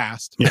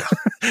fast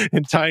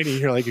and tiny.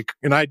 You're like,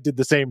 and I did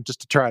the same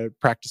just to try to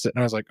practice it.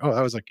 And I was like,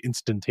 that was like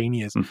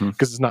instantaneous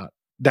because it's not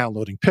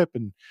downloading pip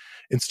and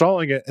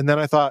installing it. And then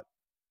I thought,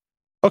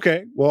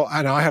 okay, well,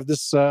 I know I have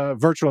this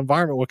virtual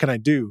environment. What can I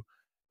do?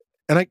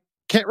 And I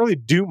can't really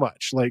do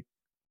much. Like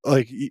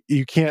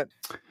you can't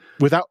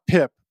without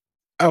pip.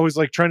 I was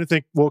like trying to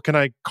think, well, can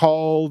I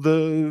call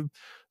the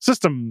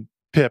system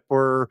pip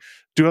or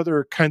do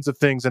other kinds of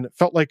things? And it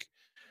felt like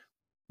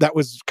that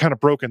was kind of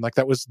broken. Like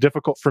that was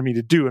difficult for me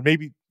to do.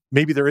 And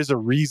maybe there is a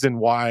reason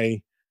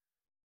why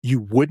you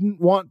wouldn't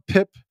want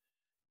pip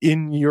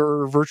in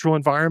your virtual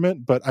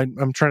environment. But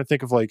I'm trying to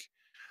think of like,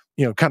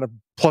 kind of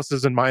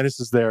pluses and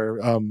minuses there.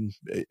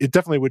 It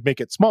definitely would make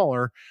it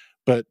smaller,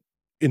 but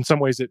in some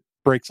ways it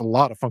breaks a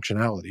lot of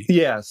functionality.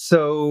 Yeah.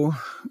 So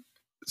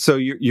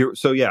I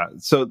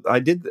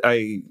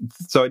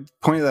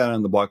pointed that out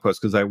in the blog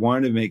post because I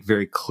wanted to make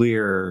very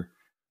clear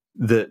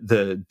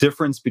the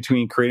difference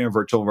between creating a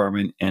virtual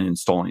environment and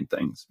installing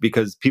things,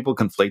 because people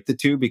conflate the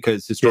two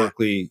because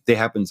historically they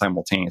happen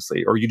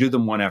simultaneously, or you do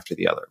them one after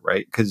the other,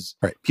 right? Because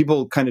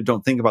people kind of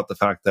don't think about the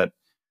fact that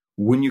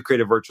when you create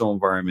a virtual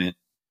environment,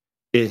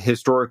 it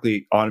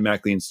historically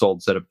automatically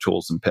installed set of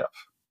tools and pip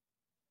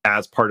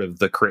as part of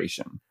the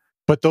creation.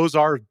 But those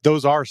are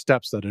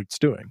steps that it's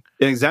doing.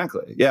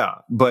 Exactly. Yeah.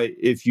 But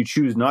if you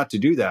choose not to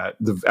do that,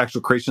 the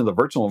actual creation of the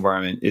virtual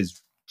environment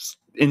is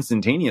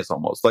instantaneous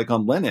almost. Like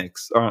on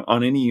Linux, or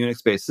on any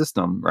Unix-based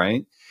system,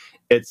 right?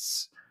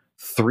 It's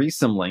 3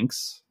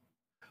 symlinks,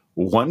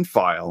 1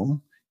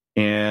 file,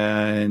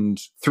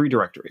 and 3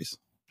 directories.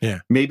 Yeah.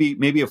 Maybe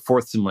a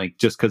 4th symlink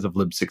just because of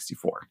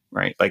lib64,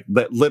 right? Like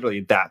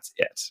literally that's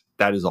it.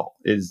 That is all.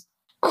 It is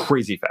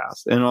crazy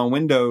fast. And on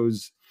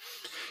Windows,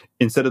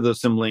 instead of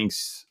those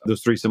symlinks,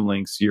 those 3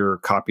 symlinks, you're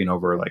copying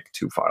over like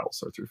 2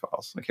 files or 3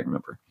 files. I can't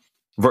remember.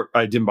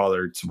 I didn't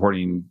bother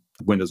supporting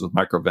Windows with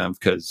microvenv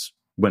because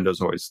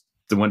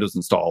the Windows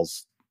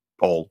installs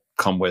all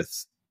come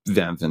with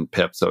venv and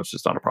pip, so it's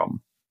just not a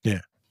problem.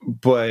 Yeah.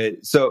 But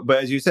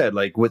as you said,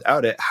 like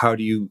without it, how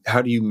do you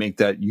make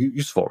that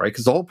useful, right?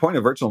 Because the whole point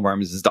of virtual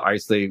environments is to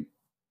isolate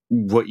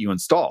what you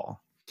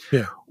install.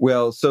 Yeah.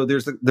 Well, so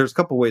there's a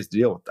couple ways to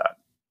deal with that.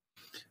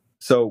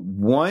 So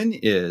one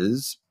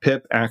is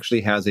pip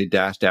actually has a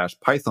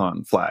 --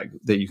 Python flag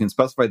that you can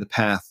specify the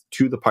path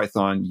to the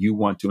Python you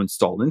want to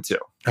install into.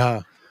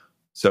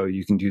 So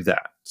you can do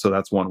that. So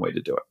that's one way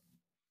to do it.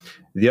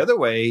 The other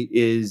way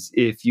is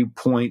if you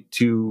point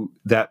to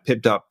that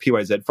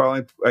pip.pyz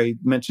file I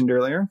mentioned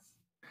earlier,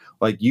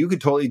 like you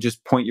could totally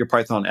just point your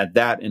Python at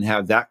that and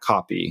have that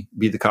copy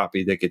be the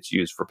copy that gets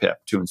used for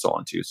pip to install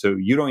into. So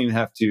you don't even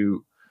have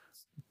to.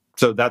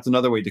 So that's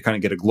another way to kind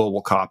of get a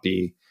global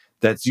copy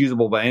that's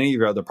usable by any of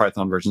your other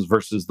Python versions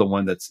versus the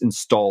one that's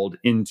installed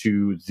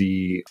into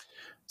the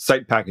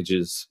site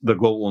packages, the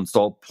global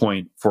install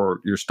point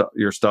for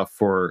your stuff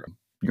for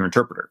your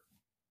interpreter.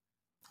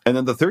 And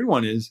then the third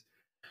one is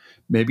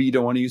maybe you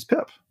don't want to use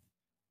pip,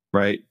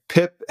 right?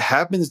 Pip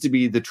happens to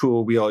be the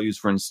tool we all use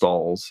for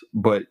installs,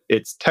 but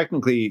it's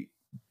technically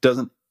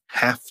doesn't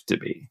have to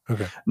be.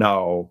 Okay.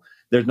 Now,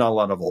 there's not a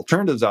lot of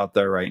alternatives out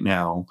there right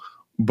now,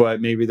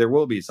 but maybe there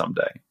will be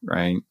someday,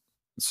 right?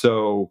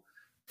 So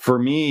for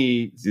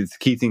me, the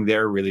key thing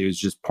there really is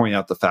just pointing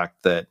out the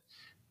fact that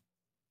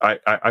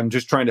I'm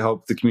just trying to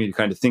help the community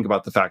kind of think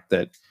about the fact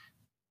that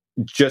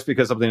just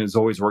because something has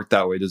always worked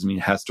that way doesn't mean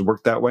it has to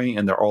work that way.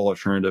 And there are all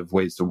alternative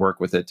ways to work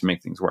with it to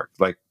make things work.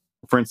 Like,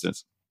 for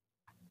instance,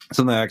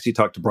 something I actually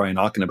talked to Brian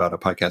Ocken about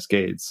at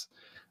PyCascades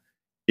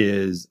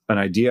is an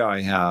idea I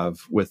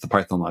have with the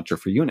Python launcher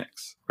for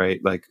Unix, right?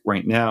 Like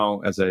right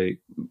now, as I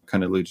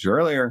kind of alluded to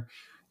earlier,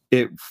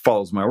 it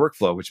follows my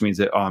workflow, which means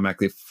it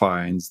automatically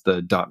finds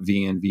the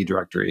 .venv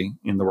directory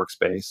in the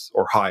workspace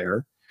or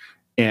higher,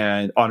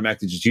 and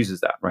automatically just uses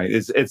that, right?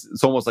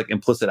 It's almost like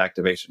implicit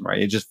activation, right?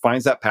 It just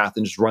finds that path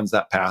and just runs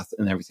that path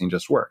and everything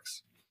just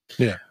works.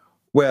 Yeah.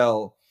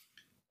 Well,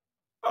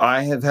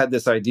 I have had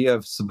this idea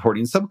of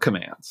supporting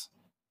subcommands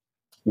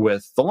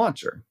with the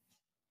launcher.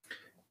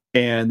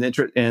 And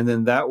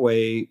then that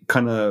way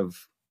kind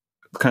of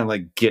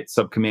like Git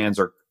subcommands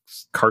or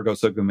cargo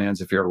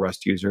subcommands if you're a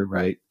Rust user,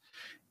 right?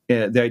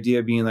 The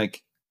idea being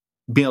like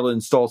being able to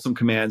install some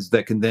commands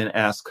that can then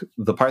ask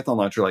the Python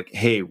launcher, like,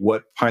 hey,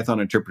 what Python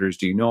interpreters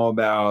do you know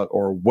about?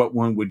 Or what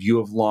one would you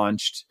have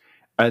launched?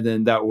 And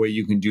then that way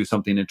you can do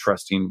something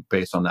interesting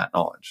based on that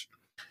knowledge.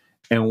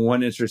 And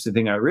one interesting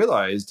thing I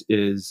realized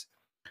is,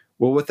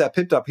 well, with that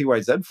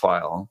pip.pyz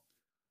file,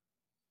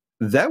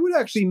 that would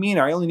actually mean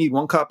I only need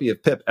one copy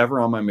of pip ever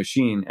on my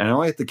machine, and I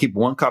only have to keep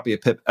one copy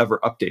of pip ever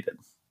updated.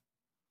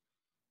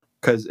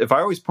 Because if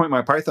I always point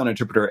my Python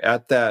interpreter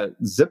at that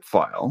zip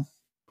file,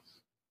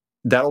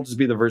 that'll just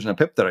be the version of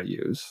pip that I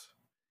use.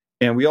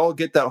 And we all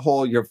get that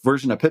whole, your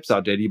version of pip's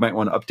outdated, you might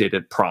want to update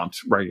it prompt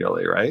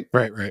regularly, right?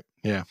 Right.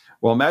 Yeah.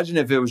 Well, imagine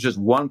if it was just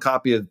one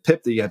copy of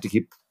pip that you have to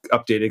keep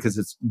updated because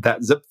it's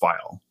that zip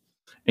file.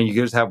 And you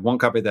can just have one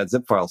copy of that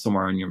zip file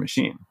somewhere on your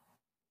machine.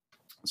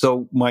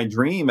 So my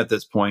dream at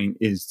this point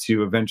is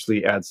to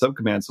eventually add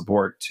subcommand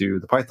support to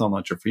the Python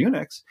launcher for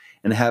Unix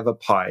and have a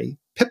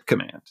pip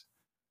command.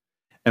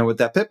 And what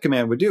that pip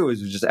command would do is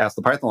just ask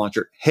the Python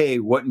launcher, hey,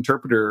 what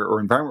interpreter or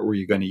environment were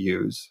you going to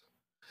use?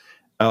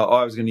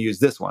 I was going to use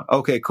this one.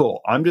 Okay,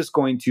 cool. I'm just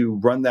going to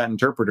run that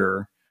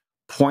interpreter,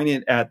 point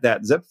it at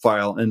that zip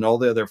file, and all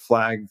the other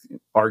flag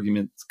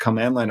arguments,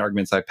 command line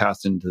arguments I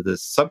passed into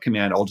this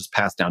subcommand, I'll just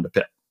pass down to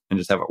pip and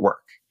just have it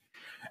work.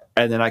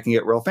 And then I can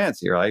get real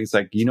fancy, right? It's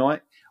like, you know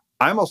what?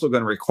 I'm also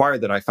going to require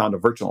that I found a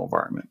virtual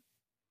environment.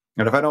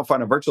 And if I don't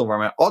find a virtual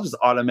environment, I'll just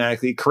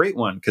automatically create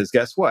one. Because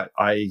guess what?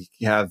 I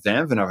have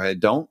venv, and if I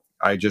don't,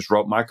 I just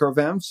wrote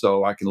microvenv,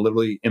 so I can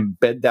literally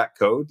embed that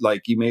code.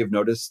 Like you may have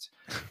noticed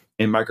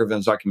in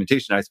microvenz's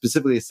documentation, I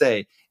specifically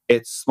say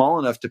it's small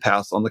enough to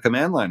pass on the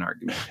command line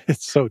argument.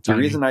 It's so tiny.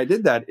 The reason I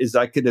did that is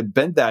I could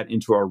embed that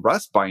into a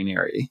Rust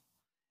binary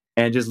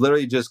and just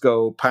literally just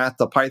go path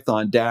to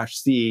Python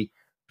 -c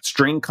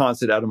string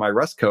constant out of my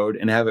Rust code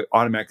and have it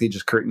automatically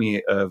just create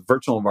me a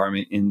virtual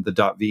environment in the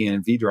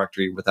 .venv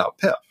directory without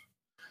pip.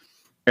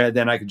 And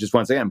then I could just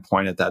once again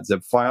point at that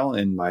zip file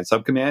in my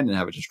subcommand and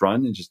have it just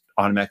run and just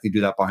automatically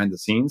do that behind the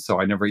scenes. So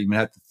I never even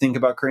have to think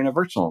about creating a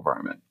virtual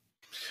environment.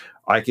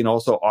 I can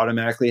also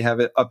automatically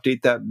have it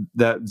update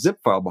that zip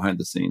file behind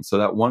the scenes. So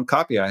that one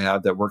copy I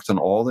have that works on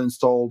all the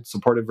installed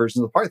supported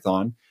versions of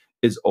Python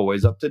is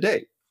always up to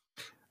date.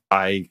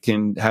 I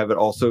can have it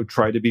also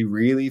try to be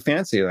really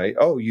fancy, like,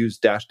 use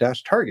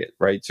 -- target,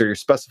 right? So you're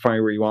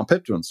specifying where you want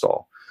pip to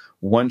install.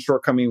 One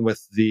shortcoming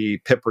with the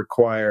pip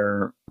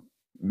require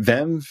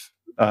venv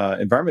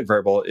environment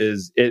variable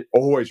is it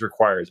always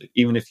requires it,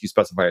 even if you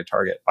specify a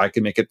target. I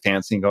can make it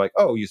fancy and go like,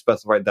 you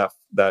specified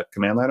that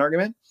command line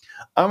argument.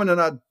 I'm going to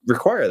not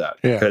require that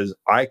because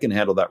I can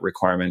handle that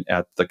requirement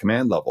at the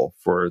command level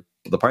for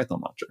the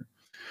Python launcher,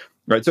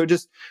 right? So it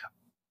just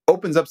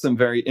opens up some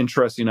very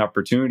interesting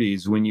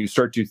opportunities when you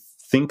start to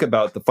think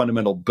about the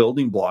fundamental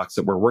building blocks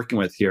that we're working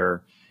with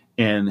here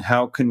and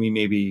how can we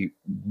maybe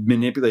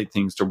manipulate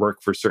things to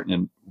work for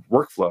certain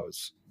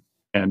workflows.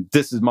 And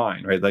this is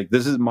mine, right? Like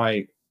this is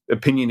my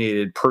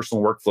opinionated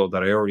personal workflow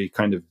that I already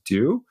kind of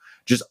do,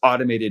 just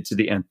automated to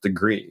the nth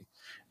degree.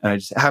 And I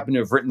just happen to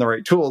have written the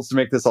right tools to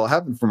make this all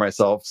happen for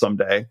myself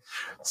someday.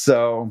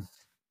 So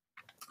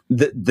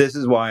this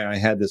is why I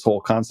had this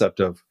whole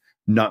concept of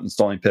not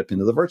installing pip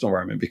into the virtual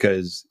environment,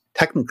 because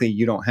technically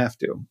you don't have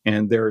to.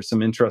 And there are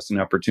some interesting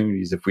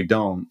opportunities if we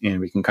don't, and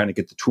we can kind of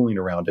get the tooling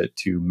around it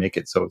to make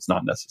it so it's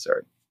not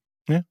necessary.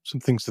 Yeah, some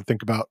things to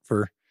think about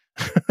for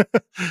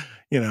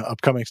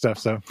upcoming stuff.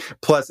 So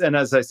plus, and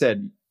as I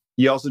said,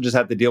 you also just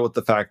have to deal with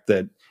the fact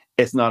that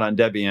it's not on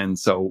Debian,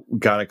 so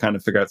got to kind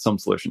of figure out some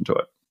solution to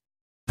it.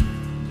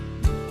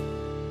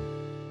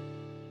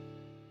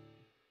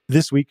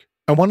 This week,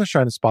 I want to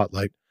shine a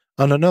spotlight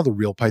on another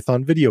real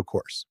Python video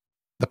course.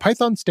 The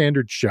Python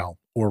standard shell,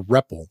 or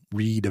REPL,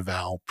 read,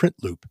 eval, print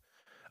loop,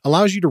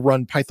 allows you to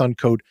run Python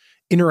code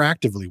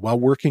interactively while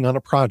working on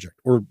a project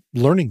or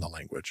learning the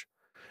language.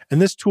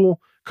 And this tool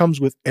comes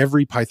with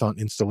every Python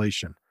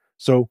installation,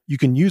 so you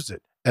can use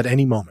it at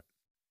any moment.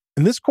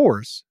 And this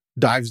course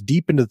dives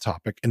deep into the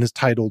topic and is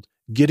titled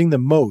Getting the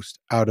Most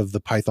Out of the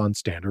Python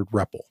Standard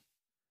REPL.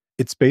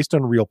 It's based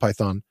on a real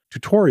Python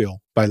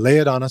tutorial by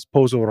Leodanas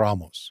Pozo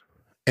Ramos,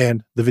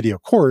 and the video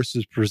course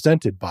is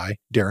presented by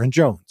Darren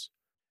Jones.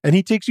 And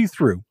he takes you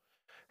through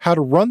how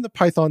to run the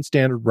Python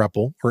standard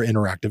REPL or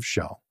interactive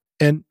shell,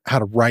 and how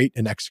to write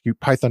and execute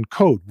Python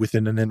code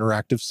within an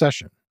interactive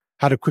session,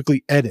 how to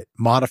quickly edit,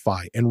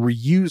 modify, and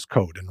reuse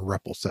code in a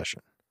REPL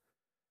session,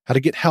 how to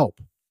get help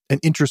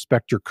and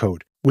introspect your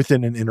code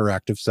within an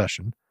interactive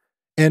session,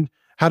 and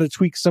how to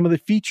tweak some of the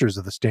features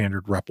of the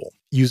standard REPL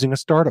using a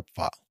startup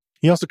file.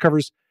 He also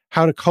covers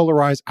how to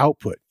colorize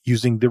output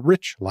using the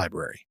rich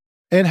library,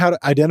 and how to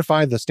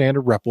identify the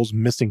standard REPL's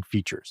missing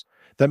features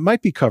that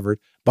might be covered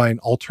by an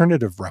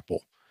alternative REPL,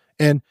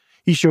 and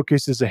he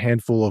showcases a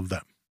handful of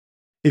them.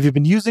 If you've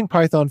been using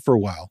Python for a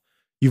while,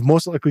 you've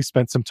most likely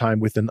spent some time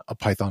within a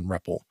Python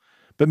REPL,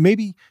 but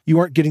maybe you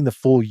aren't getting the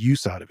full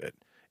use out of it.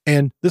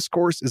 And this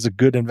course is a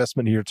good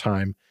investment of your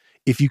time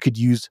if you could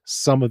use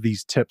some of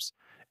these tips,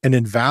 and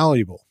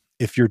invaluable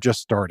if you're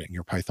just starting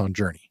your Python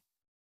journey.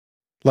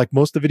 Like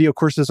most of the video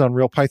courses on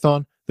Real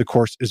Python, the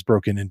course is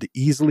broken into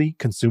easily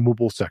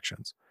consumable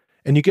sections,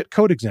 and you get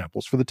code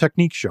examples for the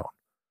techniques shown.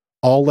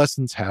 All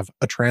lessons have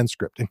a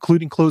transcript,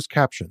 including closed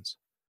captions.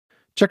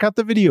 Check out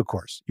the video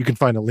course. You can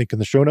find a link in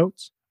the show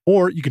notes,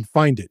 or you can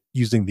find it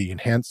using the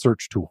enhanced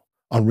search tool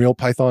on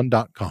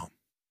realpython.com.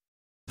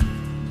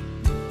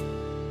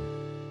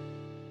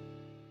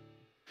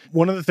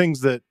 One of the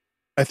things that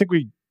I think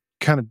we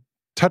kind of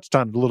touched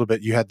on a little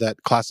bit, you had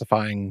that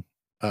classifying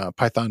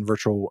Python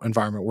virtual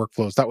environment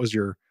workflows. That was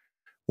your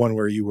one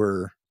where you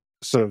were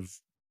sort of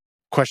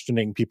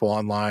questioning people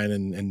online,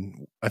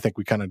 and I think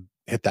we kind of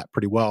hit that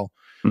pretty well.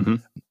 Mm-hmm.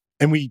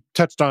 And we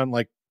touched on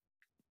like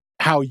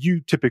how you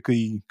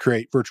typically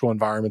create virtual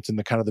environments and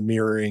the kind of the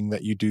mirroring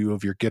that you do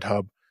of your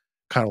GitHub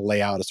kind of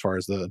layout as far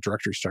as the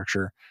directory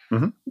structure.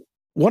 Mm-hmm.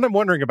 What I'm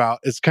wondering about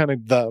is kind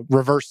of the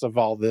reverse of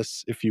all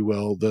this, if you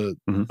will.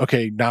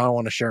 Okay, now I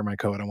want to share my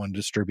code, I want to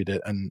distribute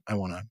it, and I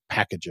want to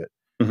package it.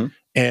 Mm-hmm.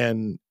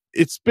 And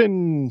it's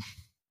been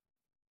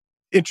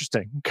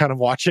interesting kind of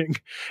watching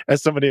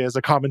as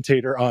a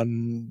commentator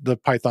on the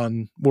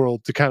Python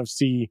world to kind of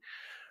see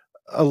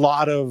a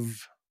lot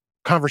of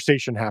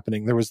conversation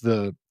happening. There was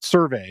the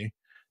survey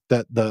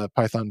that the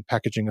Python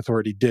Packaging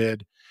Authority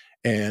did,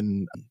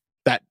 and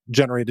that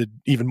generated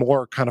even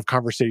more kind of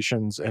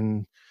conversations.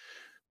 And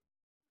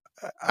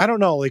I don't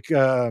know,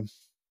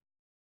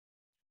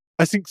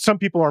 I think some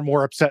people are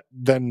more upset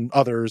than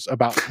others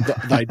about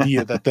the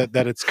idea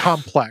that it's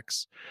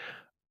complex.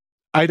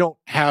 I don't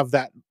have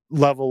that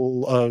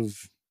level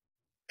of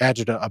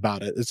agita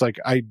about it. It's like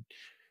I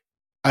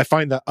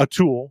find that a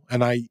tool,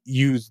 and I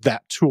use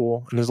that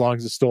tool, and as long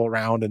as it's still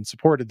around and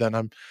supported, then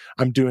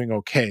I'm doing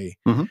okay.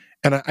 Mm-hmm.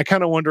 And I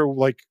kind of wonder,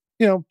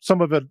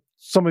 some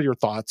of your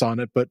thoughts on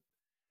it, but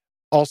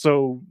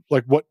also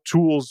like what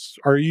tools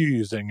are you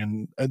using?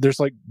 And there's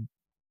like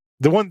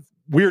the one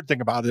weird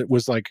thing about it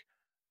was like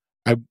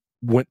I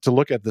went to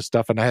look at this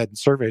stuff and I hadn't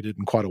surveyed it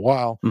in quite a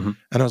while, mm-hmm.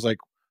 and I was like,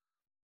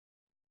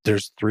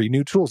 there's 3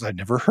 new tools I'd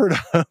never heard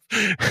of.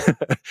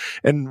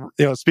 And,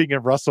 speaking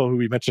of Russell, who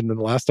we mentioned in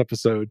the last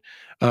episode,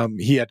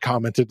 he had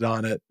commented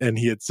on it, and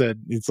he had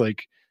said, it's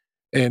like,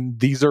 and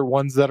these are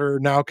ones that are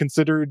now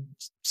considered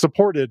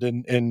supported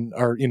and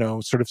are,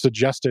 sort of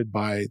suggested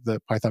by the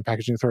Python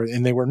Packaging Authority,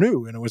 and they were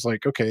new. And it was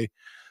like, okay,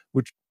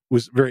 which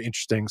was very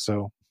interesting.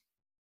 So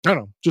I don't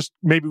know, just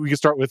maybe we could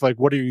start with like,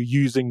 what are you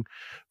using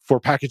for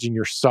packaging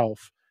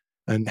yourself?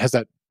 And has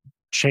that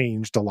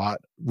changed a lot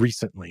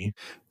recently?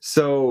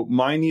 So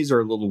my needs are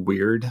a little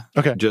weird,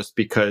 just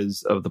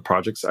because of the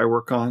projects I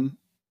work on.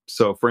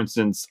 So for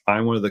instance,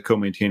 I'm one of the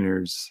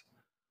co-maintainers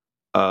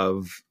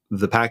of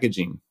the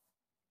packaging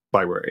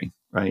library,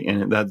 right?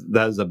 And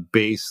that is a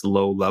base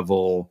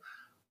low-level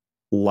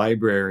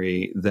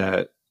library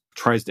that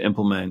tries to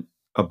implement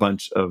a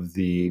bunch of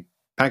the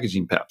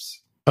packaging PEPs.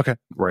 Okay.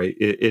 Right?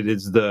 It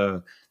is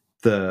the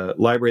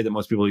library that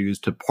most people use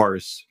to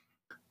parse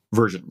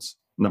versions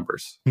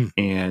numbers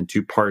and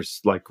to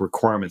parse like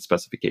requirement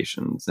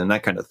specifications and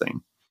that kind of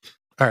thing.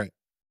 All right.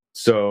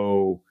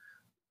 So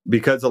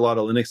because a lot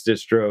of Linux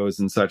distros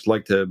and such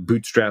like to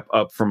bootstrap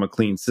up from a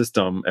clean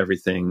system,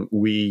 everything,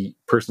 we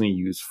personally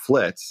use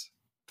Flit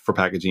for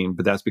packaging,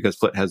 but that's because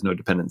Flit has no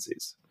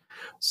dependencies.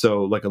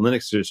 So like a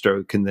Linux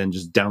distro can then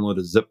just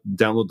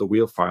download the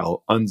wheel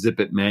file, unzip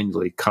it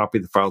manually, copy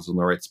the files in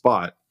the right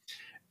spot,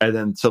 and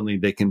then suddenly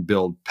they can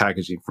build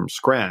packaging from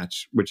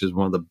scratch, which is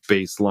one of the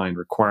baseline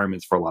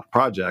requirements for a lot of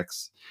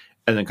projects,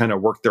 and then kind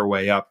of work their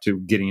way up to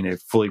getting a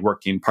fully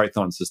working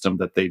Python system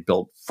that they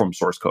built from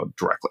source code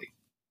directly,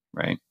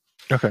 right?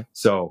 Okay.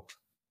 So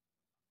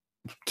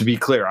to be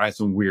clear, I have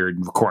some weird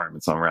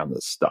requirements around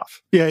this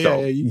stuff. Yeah.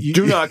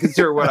 Do not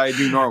consider what I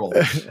do normal.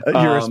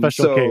 You're a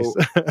special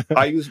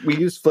case. We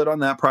use Flit on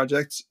that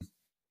project.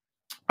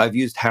 I've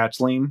used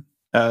Hatchling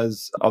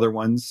as other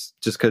ones,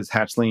 just because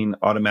Hatchling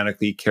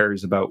automatically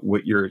cares about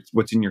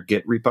what's in your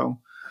Git repo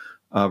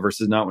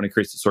versus not when it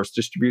creates the source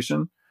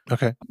distribution.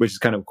 Okay. Which is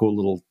kind of a cool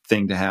little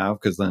thing to have,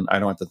 because then I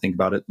don't have to think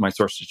about it. My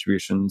source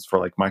distributions for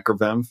like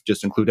microvenv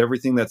just include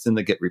everything that's in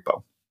the Git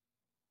repo.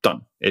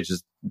 Done. It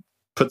just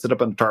puts it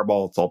up on the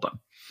tarball. It's all done.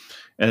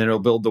 And then it'll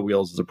build the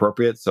wheels as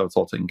appropriate. So it's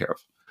all taken care of.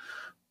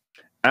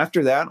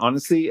 After that,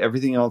 honestly,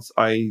 everything else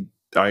I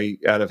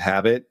out of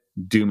habit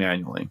do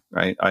manually,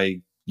 right?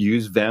 I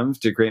use Venv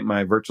to create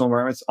my virtual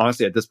environments.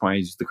 Honestly, at this point, I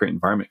use the create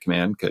environment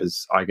command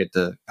because I get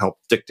to help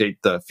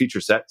dictate the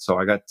feature set. So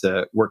I got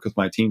to work with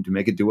my team to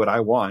make it do what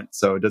I want.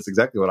 So it does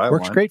exactly what I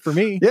want. Works great for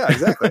me. Yeah,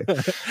 exactly.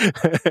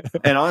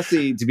 And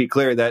honestly, to be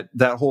clear,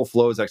 that whole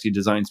flow is actually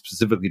designed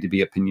specifically to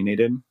be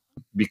opinionated,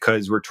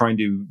 because we're trying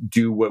to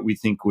do what we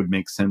think would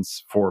make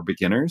sense for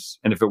beginners.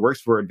 And if it works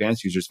for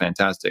advanced users,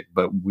 fantastic.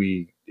 But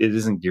it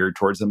isn't geared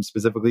towards them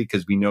specifically,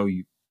 because we know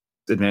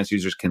advanced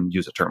users can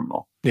use a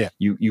terminal. Yeah.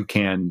 You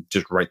can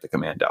just write the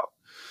command out.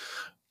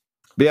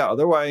 But yeah,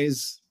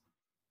 otherwise,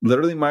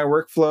 literally my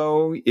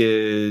workflow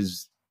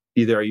is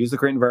either I use the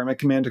create environment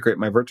command to create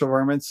my virtual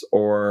environments,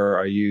 or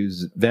I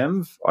use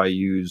Venv. I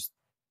use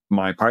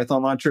my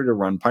Python launcher to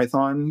run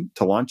Python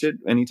to launch it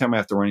anytime I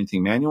have to run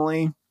anything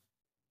manually.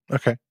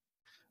 Okay.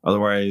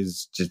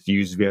 Otherwise, just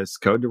use VS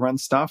Code to run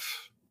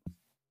stuff.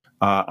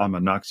 I'm a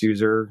Nox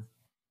user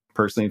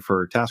personally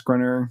for Task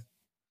Runner.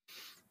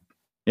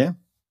 Yeah.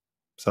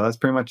 So that's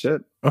pretty much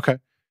it. Okay.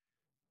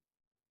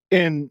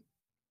 And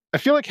I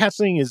feel like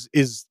Hatchling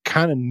is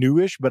kind of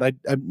newish, but I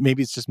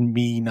maybe it's just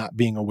me not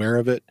being aware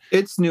of it.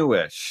 It's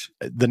newish.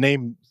 The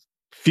name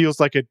feels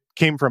like it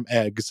came from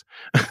eggs,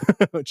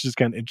 which is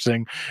kind of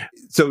interesting.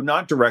 So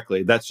not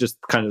directly. That's just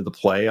kind of the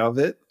play of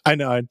it. I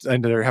know. I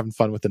know they're having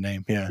fun with the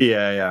name. Yeah.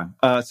 Yeah.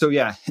 So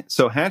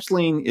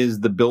Hatchling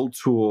is the build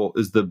tool,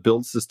 is the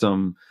build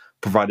system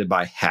provided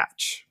by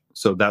Hatch.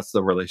 So that's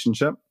the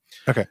relationship.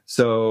 Okay.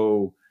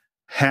 So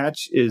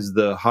Hatch is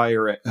the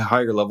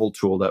higher level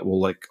tool that will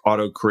like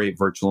auto create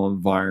virtual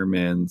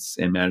environments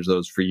and manage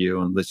those for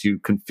you, and lets you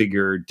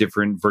configure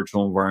different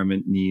virtual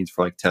environment needs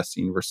for like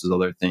testing versus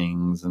other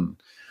things, and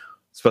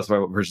specify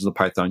what versions of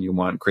Python you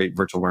want, create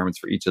virtual environments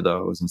for each of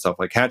those and stuff.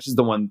 Like Hatch is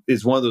one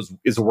of those,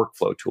 is a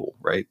workflow tool,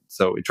 right?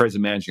 So it tries to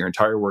manage your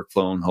entire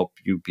workflow and help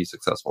you be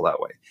successful that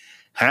way.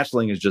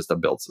 Hatchling is just a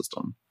build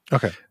system.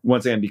 Okay.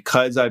 Once again,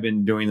 because I've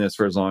been doing this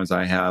for as long as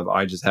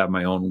I just have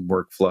my own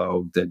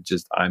workflow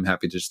that I'm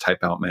happy to just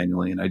type out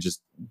manually, and I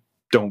just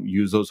don't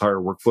use those higher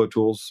workflow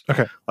tools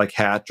like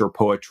Hatch or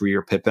Poetry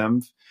or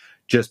PyPenv,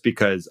 just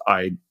because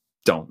I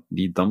don't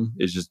need them.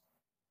 It's just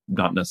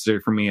not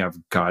necessary for me. I've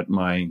got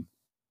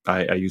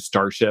I use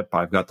Starship.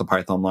 I've got the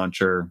Python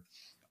launcher.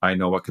 I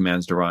know what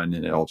commands to run,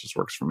 and it all just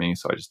works for me.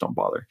 So I just don't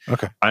bother.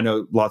 Okay. I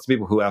know lots of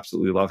people who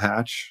absolutely love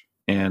Hatch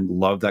and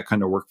love that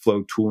kind of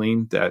workflow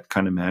tooling that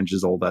kind of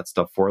manages all that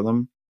stuff for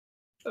them.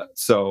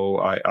 So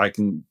I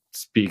can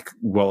speak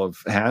well of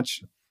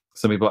Hatch.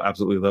 Some people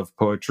absolutely love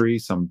Poetry.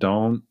 Some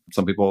don't.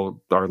 Some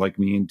people are like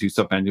me and do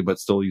stuff manually, but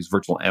still use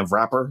virtual env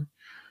wrapper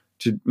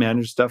to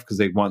manage stuff because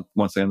they want,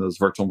 once again, those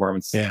virtual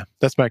environments. Yeah,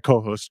 that's my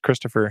co-host,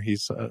 Christopher.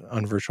 He's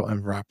on virtual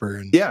env wrapper,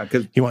 and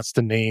because he wants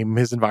to name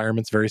his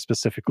environments very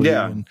specifically.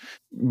 Yeah,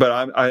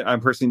 but I'm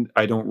personally,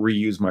 I don't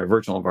reuse my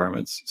virtual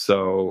environments,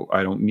 so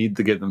I don't need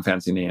to give them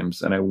fancy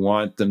names, and I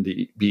want them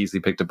to be easily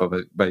picked up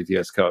by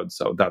VS Code.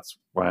 So that's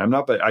why I'm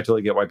not. But I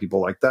totally get why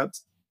people like that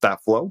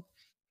flow.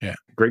 Yeah,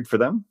 great for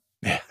them.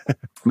 Yeah,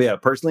 but yeah,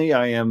 personally,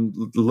 I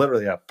am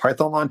literally a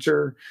Python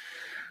launcher,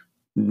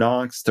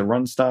 Nox to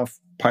run stuff,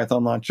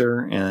 Python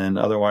launcher, and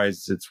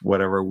otherwise it's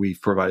whatever we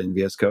provide in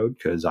VS Code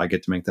because I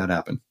get to make that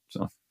happen.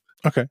 So,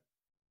 okay.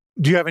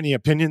 Do you have any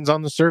opinions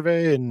on the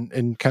survey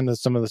and kind of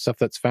some of the stuff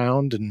that's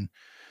found? And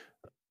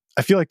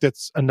I feel like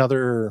is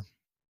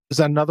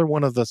that another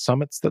one of the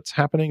summits that's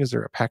happening? Is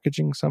there a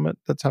packaging summit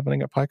that's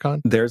happening at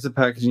PyCon? There's a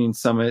packaging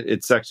summit.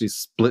 It's actually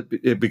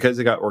split because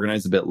it got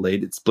organized a bit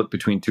late. It's split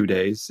between 2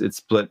 days.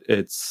 It's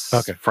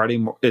Friday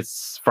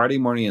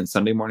morning and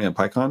Sunday morning at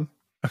PyCon.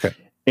 Okay.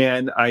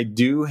 And I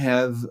do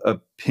have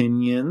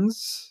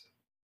opinions.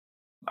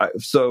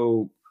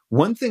 So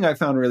one thing I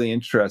found really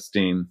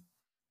interesting,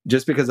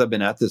 just because I've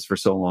been at this for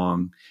so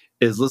long,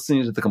 is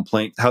listening to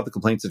how the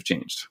complaints have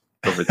changed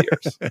over the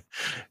years.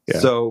 Yeah.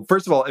 So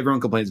first of all,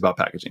 everyone complains about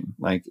packaging.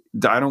 Like,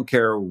 I don't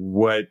care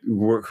who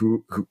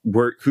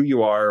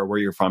you are or where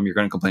you're from, you're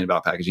going to complain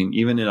about packaging,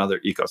 even in other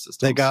ecosystems.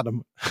 They got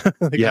them.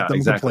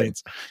 Exactly.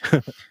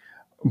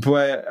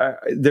 But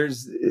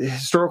there's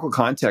historical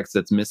context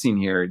that's missing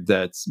here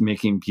that's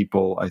making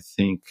people, I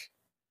think,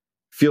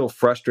 feel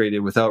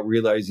frustrated without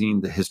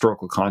realizing the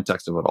historical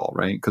context of it all,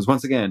 right? Because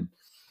once again,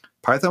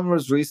 Python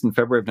was released in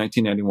February of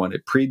 1991.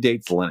 It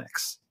predates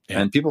Linux,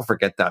 and people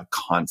forget that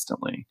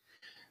constantly.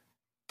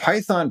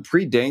 Python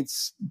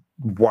predates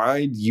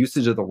wide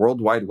usage of the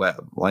World Wide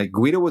Web. Like,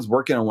 Guido was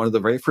working on one of the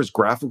very first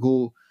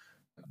graphical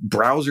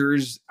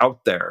browsers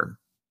out there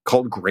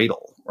called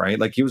Gradle, right?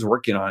 Like, he was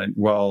working on it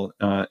while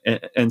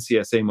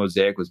NCSA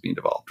Mosaic was being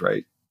developed,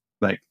 right?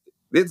 Like,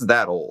 it's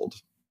that old.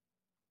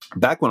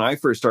 Back when I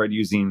first started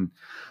using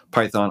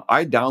Python,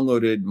 I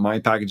downloaded my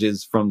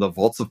packages from the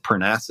Vaults of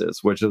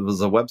Parnassus, which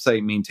was a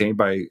website maintained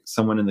by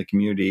someone in the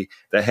community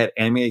that had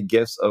animated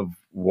GIFs of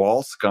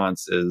wall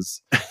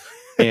sconces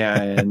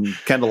and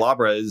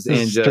candelabras,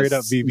 and straight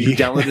up just you VB.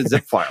 downloaded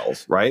zip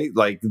files, right?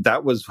 Like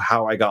that was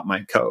how I got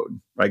my code.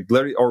 Like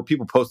literally, or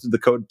people posted the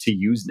code to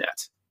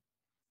Usenet,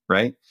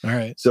 right? All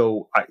right.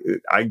 So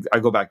I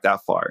go back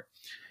that far.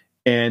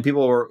 And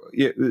people were,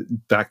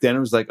 back then it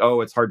was like, oh,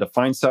 it's hard to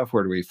find stuff.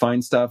 Where do we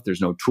find stuff? There's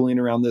no tooling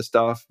around this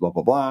stuff, blah,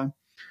 blah, blah.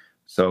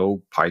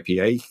 So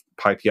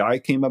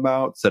PyPI came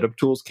about, setup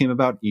tools came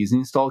about, easy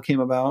install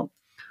came about,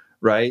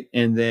 right?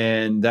 And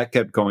then that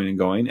kept going and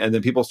going. And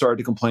then people started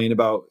to complain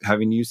about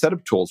having to use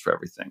setup tools for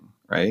everything,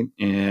 right?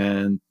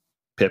 And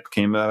pip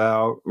came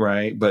about,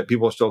 right? But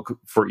people are still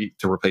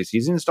to replace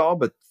easy install,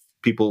 but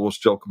people will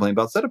still complain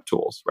about setup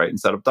tools, right? And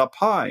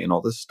setup.py and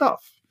all this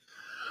stuff.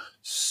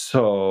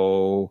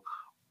 So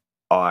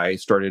I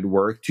started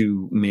work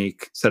to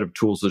make setup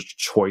tools a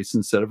choice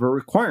instead of a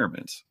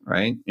requirement,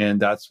 right?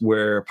 And that's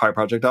where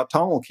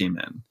PyProject.toml came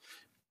in,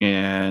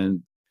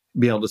 and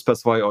being able to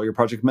specify all your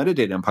project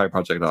metadata in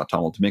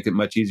PyProject.toml to make it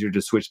much easier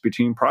to switch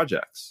between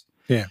projects.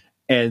 Yeah.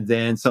 And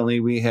then suddenly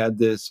we had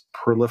this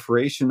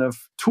proliferation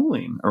of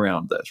tooling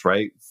around this,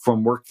 right?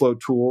 From workflow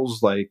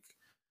tools like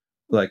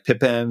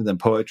pipenv, then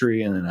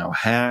Poetry, and then now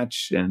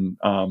Hatch, and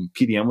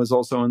PDM was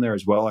also in there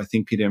as well. I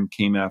think PDM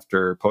came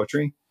after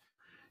Poetry.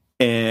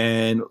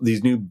 And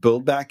these new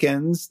build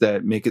backends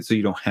that make it so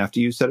you don't have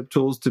to use setup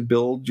tools to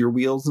build your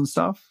wheels and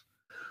stuff.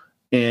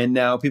 And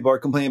now people are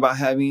complaining about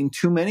having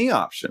too many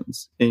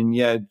options. And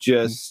yet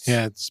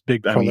it's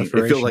big proliferation.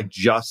 proliferation. It feels like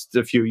just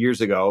a few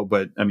years ago,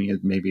 but I mean,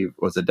 maybe it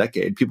was a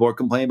decade. People are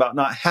complaining about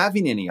not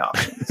having any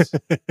options.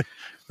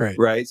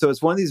 Right. So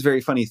it's one of these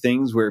very funny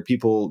things where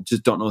people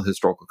just don't know the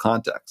historical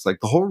context.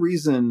 Like the whole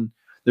reason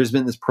there's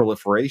been this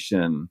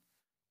proliferation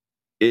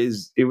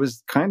is it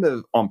was kind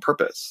of on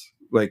purpose.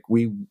 Like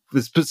we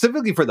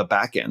specifically for the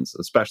backends,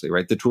 especially,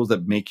 right? The tools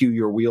that make you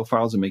your wheel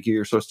files and make you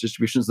your source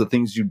distributions, the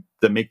things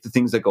that make the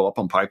things that go up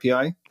on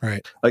PyPI,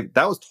 right? Like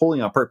that was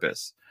totally on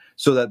purpose,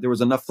 so that there was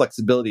enough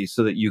flexibility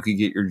so that you could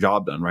get your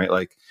job done, right?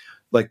 Like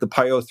the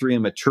PyO3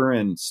 and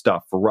Maturin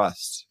stuff for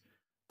Rust,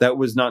 that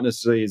was not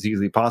necessarily as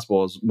easily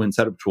possible as when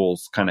setup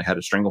tools kind of had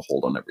a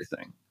stranglehold on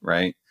everything,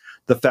 right?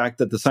 The fact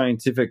that the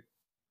scientific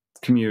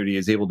community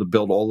is able to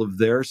build all of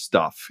their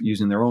stuff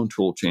using their own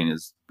tool chain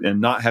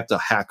and not have to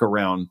hack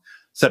around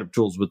setup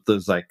tools with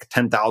those like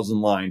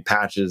 10,000 line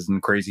patches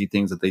and crazy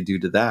things that they do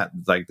to that.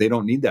 Like they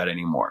don't need that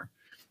anymore.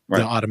 Right?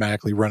 The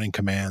automatically running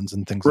commands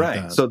and things like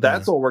that. So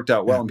that's all worked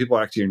out well. And people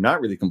actually are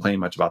not really complaining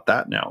much about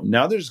that now.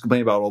 Now they're just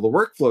complaining about all the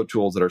workflow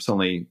tools that are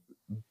suddenly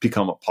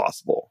become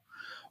possible.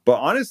 But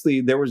honestly,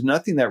 there was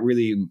nothing that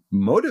really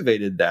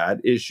motivated that.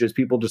 It's just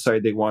people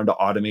decided they wanted to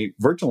automate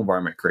virtual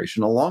environment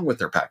creation along with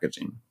their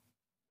packaging.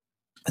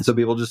 And so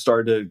people just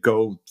started to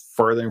go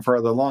further and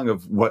further along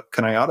of what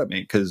can I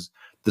automate? Because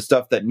the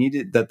stuff that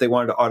they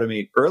wanted to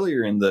automate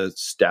earlier in the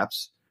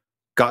steps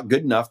got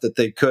good enough that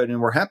they could and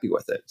were happy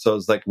with it. So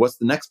it's like, what's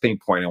the next pain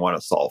point I want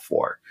to solve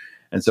for?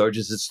 And so it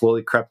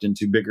slowly crept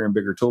into bigger and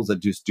bigger tools that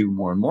just do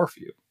more and more for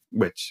you,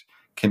 which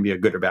can be a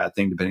good or bad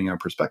thing depending on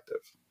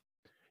perspective.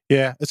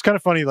 Yeah, it's kind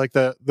of funny. Like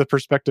the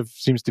perspective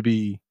seems to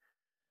be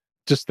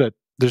just that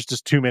there's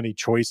just too many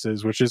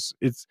choices, which is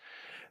it's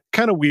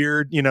kind of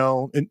weird,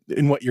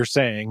 in what you're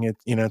saying.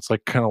 It's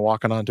like kind of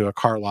walking onto a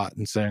car lot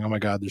and saying, "Oh my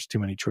God, there's too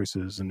many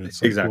choices." And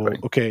it's like, exactly.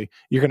 Well, okay,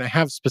 you're going to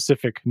have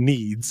specific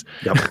needs.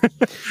 Yep.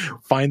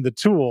 Find the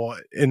tool,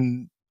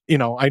 and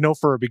I know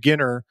for a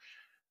beginner.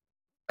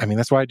 I mean,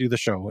 that's why I do the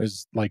show.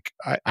 Is like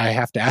I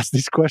have to ask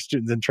these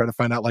questions and try to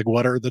find out like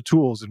what are the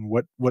tools and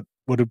what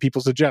do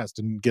people suggest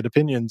and get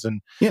opinions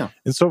and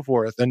so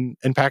forth. And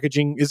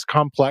packaging is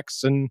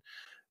complex, and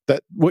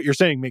that what you're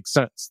saying makes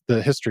sense.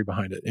 The history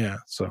behind it, yeah.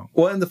 So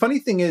well, and the funny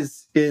thing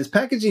is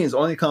packaging is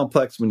only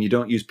complex when you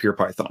don't use pure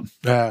Python.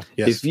 Yes.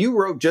 If you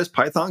wrote just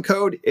Python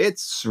code,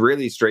 it's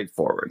really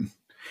straightforward.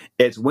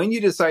 It's when you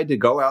decide to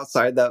go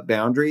outside that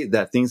boundary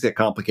that things get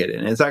complicated,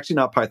 and it's actually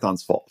not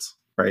Python's fault.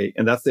 Right.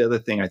 And that's the other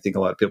thing I think a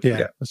lot of people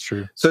forget. That's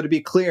true. So to be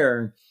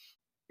clear,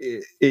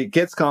 it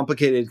gets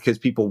complicated because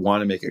people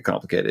want to make it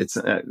complicated. It's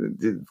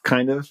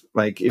kind of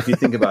like, if you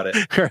think about it,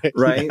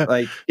 right? Yeah.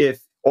 Like if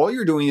all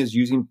you're doing is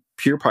using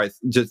pure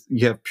Python,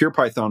 you have pure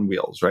Python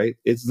wheels, right?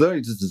 It's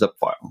literally just a zip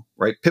file,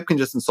 right? Pip can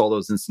just install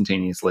those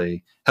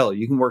instantaneously. Hell,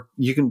 you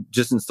can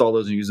just install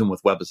those and use them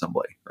with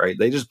WebAssembly, right?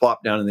 They just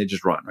plop down and they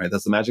just run, right?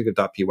 That's the magic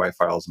of .py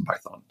files in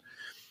Python.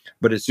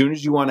 But as soon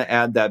as you want to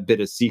add that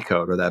bit of C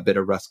code or that bit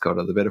of Rust code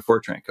or the bit of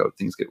Fortran code,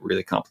 things get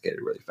really complicated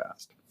really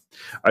fast.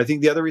 I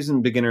think the other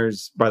reason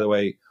beginners, by the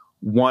way,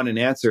 want an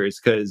answer is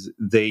because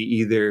they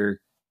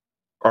either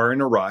are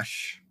in a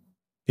rush,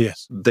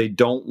 they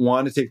don't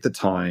want to take the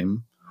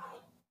time,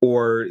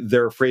 or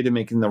they're afraid of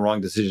making the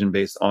wrong decision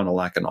based on a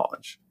lack of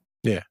knowledge.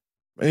 Yeah.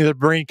 I mean, the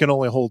brain can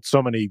only hold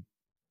so many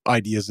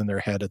ideas in their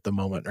head at the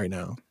moment right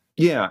now.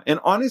 Yeah. And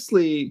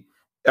honestly,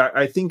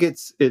 I think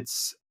it's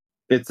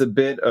a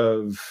bit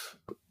of,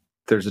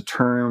 there's a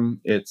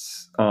term,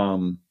 it's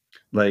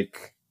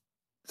like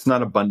it's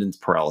not abundance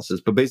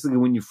paralysis, but basically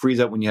when you freeze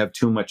out when you have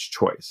too much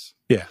choice.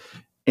 Yeah.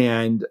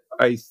 And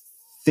I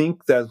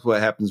think that's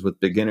what happens with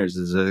beginners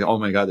is, oh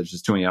my God, there's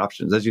just too many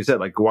options. As you said,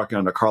 like walking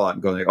on a car lot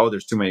and going, like, oh,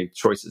 there's too many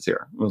choices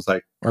here. It was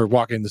like, or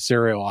walking the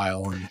cereal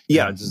aisle. And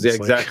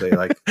exactly.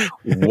 Like,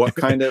 what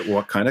kind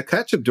of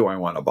ketchup do I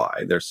want to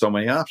buy? There's so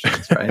many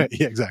options, right?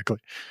 Yeah, exactly.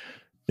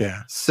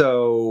 Yeah.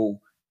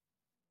 So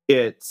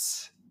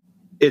it's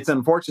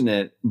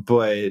unfortunate,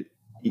 but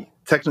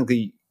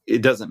technically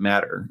it doesn't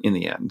matter in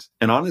the end.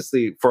 And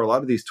honestly, for a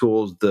lot of these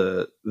tools,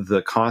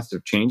 the cost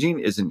of changing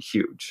isn't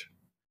huge.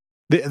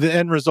 The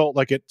end result,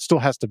 like it still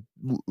has to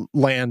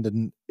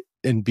land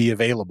and be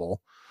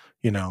available,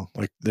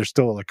 like there's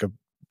still like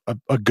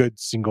a good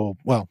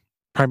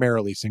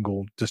primarily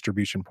single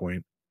distribution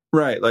point.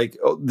 Right. Like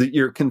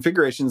your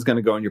configuration is going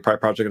to go in your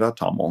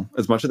PyProject.toml.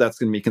 As much of that's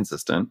going to be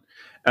consistent.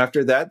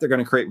 After that, they're going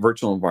to create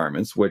virtual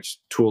environments, which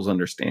tools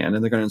understand,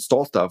 and they're going to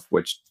install stuff,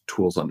 which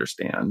tools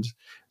understand.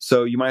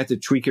 So you might have to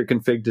tweak your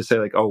config to say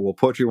like, oh, well,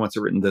 Poetry wants it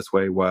written this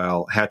way,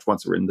 while Hatch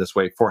wants it written this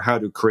way for how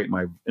to create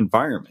my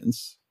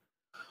environments.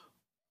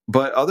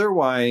 But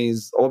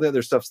otherwise, all the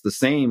other stuff's the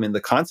same, and the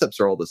concepts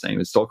are all the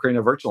same. It's still creating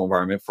a virtual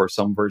environment for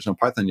some version of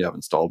Python you have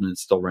installed, and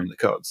it's still running the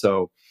code.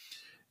 So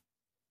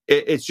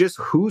it's just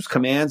whose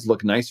commands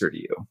look nicer to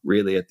you,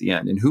 really, at the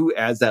end, and who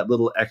adds that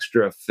little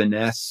extra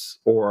finesse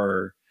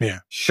or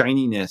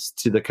shininess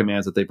to the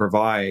commands that they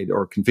provide,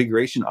 or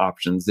configuration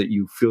options that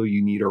you feel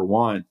you need or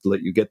want to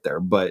let you get there.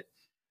 But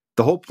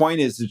the whole point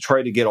is to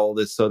try to get all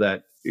this so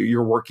that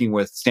you're working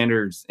with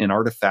standards and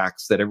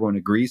artifacts that everyone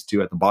agrees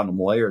to at the bottom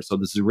layer. So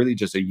this is really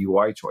just a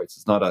UI choice.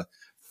 It's not a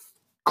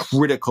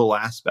critical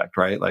aspect,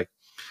 right? Like,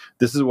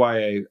 this is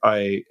why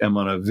I am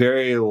on a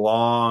very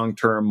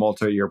long-term,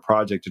 multi-year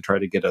project to try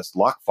to get us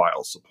lock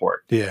file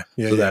support.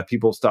 That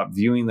people stop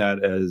viewing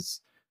that as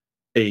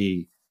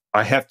I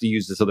have to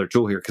use this other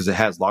tool here because it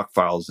has lock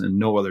files and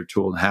no other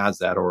tool has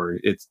that, or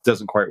it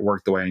doesn't quite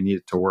work the way I need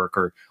it to work,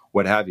 or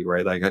what have you,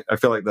 right? Like, I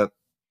feel like that,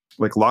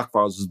 like, lock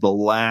files is the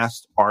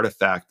last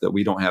artifact that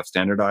we don't have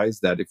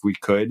standardized, that if we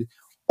could,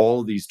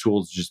 all of these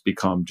tools just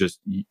become just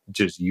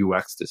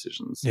UX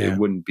decisions. It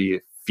wouldn't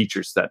be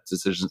feature set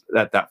decisions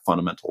at that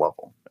fundamental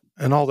level.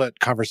 And all that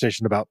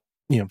conversation about,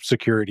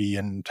 security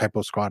and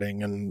typo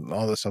squatting and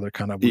all this other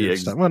kind of weird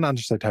stuff. Well, not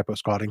just like typo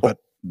squatting, but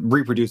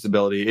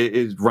reproducibility,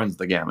 it runs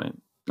the gamut.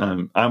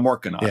 I'm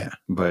working on it,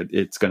 but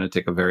it's going to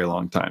take a very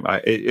long time.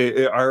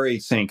 I already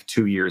sank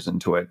 2 years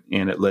into it,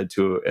 and it led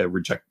to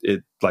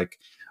a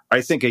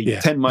I think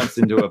 10 months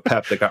into a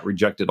PEP that got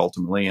rejected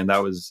ultimately. And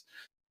that was...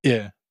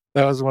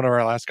 That was one of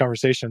our last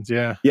conversations.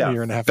 A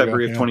year and a half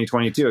February ago. of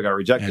 2022, it got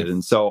rejected.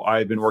 And so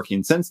I've been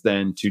working since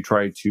then to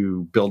try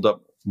to build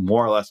up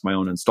more or less my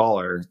own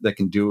installer that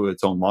can do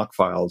its own lock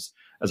files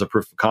as a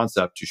proof of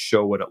concept to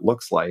show what it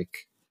looks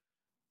like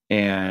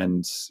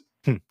and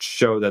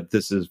show that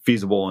this is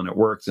feasible and it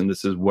works and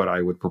this is what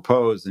I would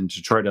propose, and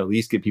to try to at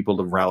least get people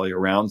to rally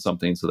around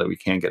something so that we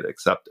can get it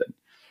accepted.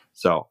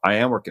 So I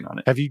am working on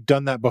it. Have you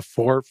done that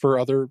before for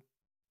other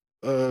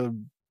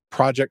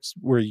projects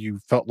where you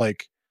felt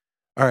like,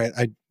 all right,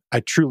 I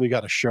truly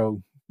got to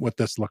show what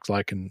this looks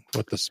like and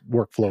what this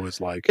workflow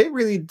is like? It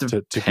really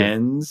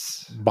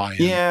depends.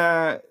 Buy-in.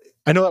 Yeah.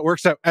 I know that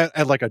works out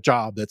at like a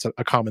job. That's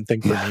a common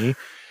thing for me,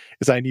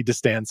 is I need to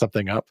stand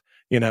something up,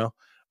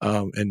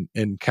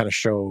 and kind of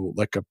show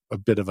like a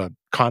bit of a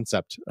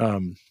concept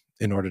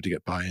in order to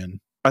get buy-in.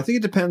 I think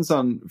it depends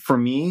on, for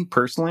me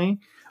personally,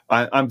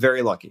 I'm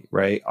very lucky,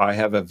 right? I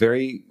have a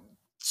very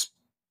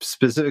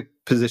specific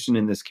position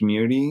in this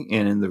community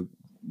and in the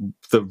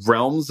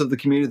realms of the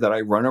community that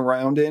I run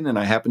around in, and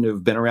I happen to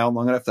have been around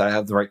long enough that I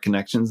have the right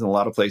connections in a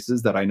lot of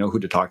places that I know who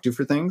to talk to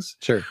for things.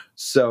 Sure.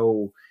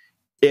 So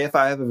if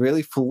I have a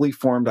really fully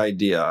formed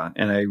idea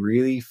and I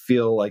really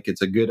feel like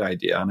it's a good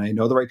idea and I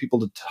know the right people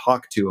to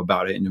talk to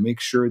about it and to make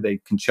sure they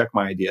can check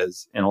my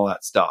ideas and all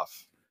that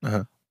stuff,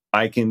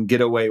 I can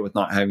get away with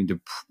not having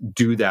to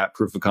do that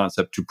proof of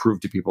concept to prove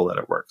to people that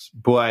it works.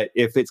 But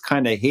if it's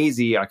kind of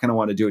hazy, I kind of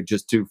want to do it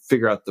just to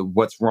figure out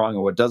what's wrong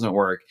and what doesn't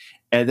work,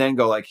 and then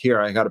go like, here,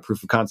 I got a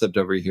proof of concept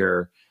over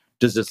here.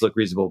 Does this look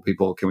reasonable to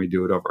people? Can we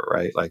do it over,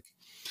 right? Like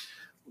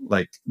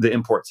the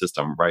import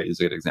system, right, is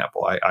a good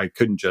example. I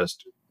couldn't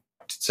just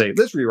say,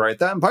 let's rewrite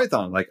that in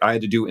Python. Like, I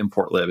had to do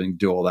import lib and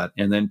do all that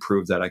and then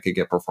prove that I could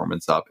get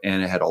performance up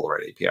and it had all the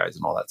right APIs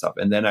and all that stuff.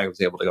 And then I was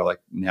able to go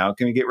like, now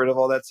can we get rid of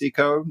all that C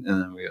code?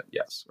 And then we go,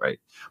 yes, right.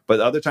 But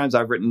other times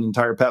I've written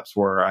entire PEPs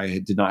where I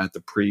did not have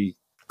to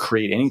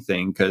pre-create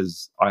anything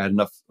because I had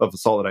enough of a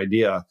solid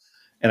idea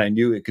and I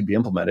knew it could be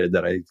implemented,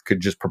 that I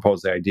could just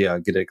propose the idea,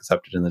 get it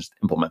accepted, and then just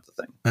implement the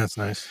thing. That's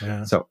nice.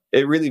 Yeah. So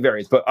it really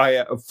varies. But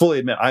I fully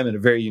admit I'm in a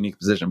very unique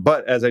position.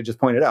 But as I just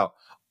pointed out,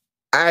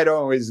 I don't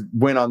always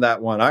win on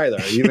that one either.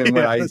 Even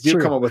when I do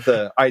come up with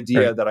an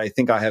idea that I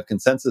think I have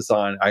consensus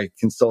on, I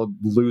can still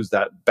lose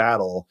that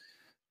battle,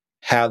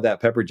 have that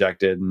PEP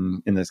rejected,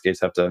 and in this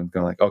case have to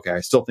go like, okay,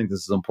 I still think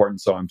this is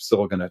important, so I'm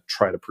still going to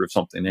try to prove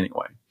something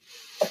anyway.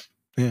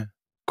 Yeah,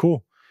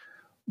 cool.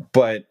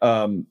 But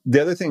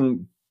the other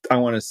thing I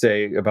want to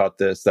say about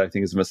this that I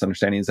think is a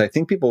misunderstanding is I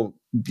think people,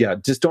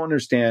 just don't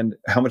understand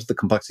how much the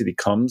complexity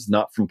comes,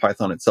 not from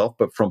Python itself,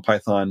 but from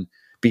Python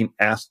being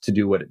asked to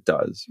do what it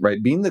does,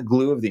 right? Being the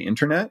glue of the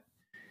internet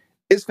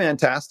is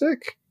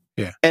fantastic.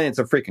 Yeah. And it's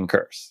a freaking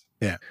curse.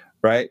 Yeah.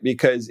 Right?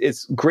 Because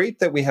it's great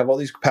that we have all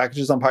these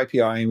packages on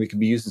PyPI and we can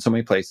be used in so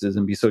many places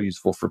and be so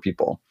useful for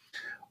people.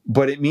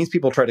 But it means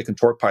people try to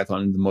contort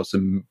Python in the most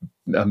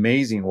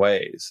amazing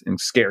ways and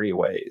scary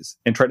ways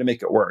and try to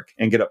make it work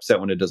and get upset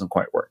when it doesn't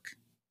quite work.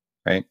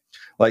 Right?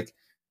 Like,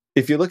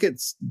 if you look at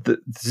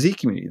the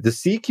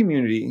C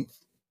community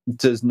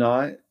does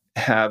not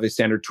have a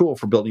standard tool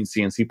for building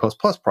C and C++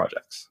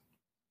 projects.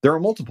 There are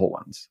multiple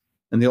ones,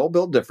 and they all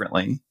build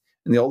differently,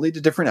 and they all lead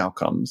to different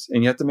outcomes.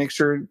 And you have to make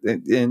sure,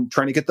 and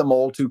trying to get them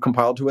all to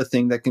compile to a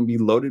thing that can be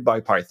loaded by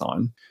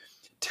Python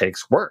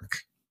takes work.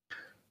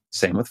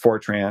 Same with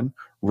Fortran.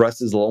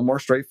 Rust is a little more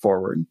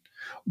straightforward.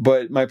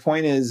 But my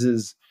point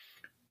is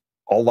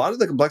a lot of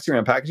the complexity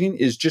around packaging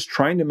is just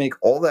trying to make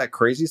all that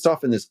crazy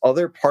stuff in this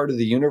other part of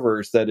the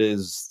universe that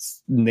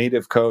is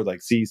native code,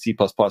 like C, C++,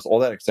 all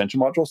that extension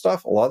module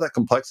stuff. A lot of that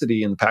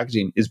complexity in the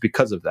packaging is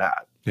because of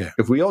that. Yeah.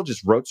 If we all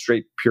just wrote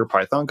straight pure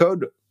Python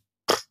code,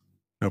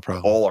 no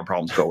problem. All our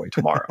problems go away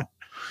tomorrow.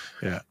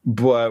 Yeah.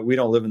 But we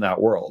don't live in that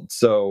world.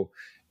 So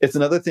it's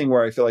another thing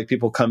where I feel like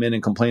people come in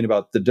and complain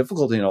about the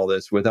difficulty in all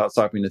this without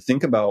stopping to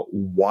think about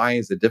why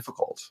is it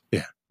difficult?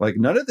 Yeah. Like,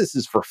 none of this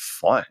is for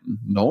fun.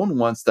 No one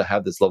wants to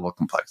have this level of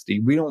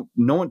complexity.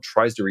 No one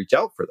tries to reach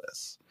out for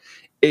this.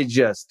 It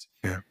just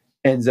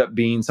ends up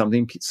being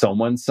something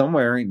someone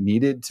somewhere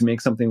needed to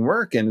make something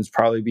work, and is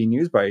probably being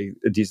used by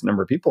a decent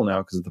number of people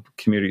now because the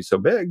community is so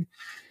big.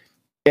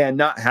 And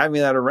not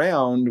having that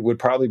around would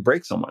probably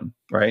break someone,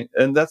 right?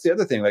 And that's the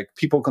other thing. Like,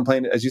 people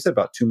complain, as you said,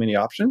 about too many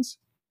options.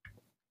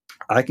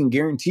 I can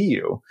guarantee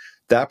you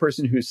that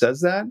person who says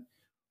that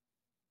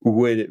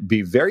would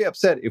be very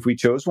upset if we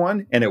chose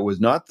one and it was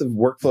not the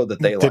workflow that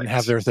they didn't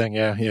have their thing.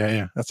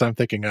 Yeah. That's what I'm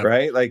thinking of.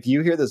 Right? Like,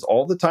 you hear this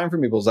all the time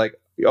from people. It's like,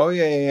 oh,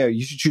 yeah,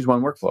 you should choose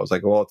one workflow. It's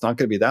like, well, it's not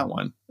going to be that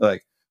one.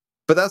 Like,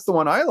 but that's the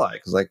one I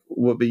like. It's like,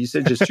 well, but you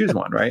said just choose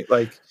one, right?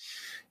 Like,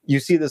 you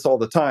see this all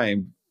the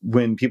time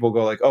when people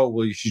go like, oh,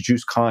 well, you should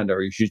choose Conda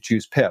or you should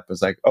choose pip.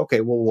 It's like, okay,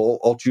 well,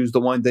 I'll choose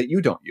the one that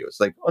you don't use.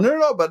 Like, oh,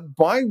 no, but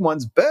my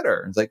one's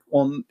better. It's like,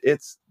 well,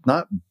 it's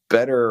not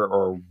better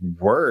or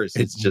worse.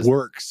 It's just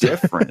works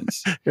different.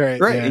 Right.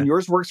 Yeah. And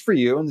yours works for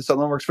you and this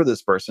other one works for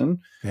this person.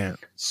 Yeah.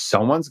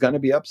 Someone's going to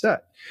be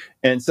upset.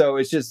 And so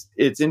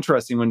it's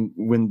interesting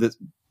when the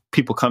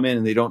people come in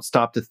and they don't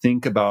stop to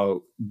think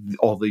about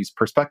all these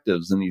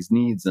perspectives and these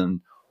needs and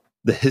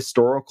the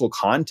historical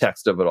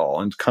context of it all,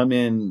 and come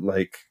in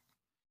like,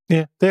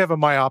 yeah, they have a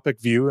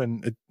myopic view,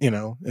 and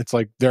it's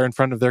like they're in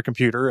front of their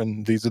computer,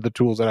 and these are the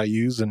tools that I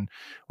use, and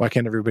why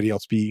can't everybody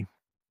else be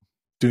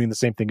doing the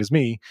same thing as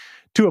me?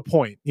 To a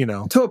point,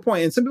 To a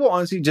point. And some people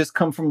honestly just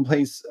come from a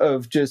place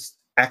of just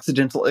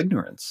accidental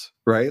ignorance,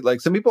 right?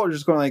 Like, some people are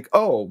just going like,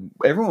 oh,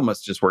 everyone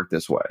must just work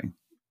this way.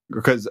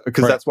 Because Right.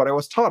 That's what I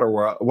was taught or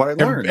what I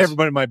learned.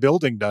 Everybody in my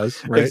building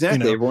does, right?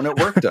 Exactly. Everyone at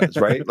work does,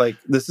 right? Like,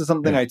 this is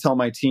something I tell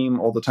my team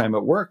all the time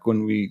at work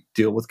when we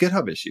deal with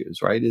GitHub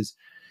issues, right? Is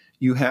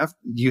you have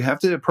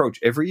to approach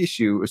every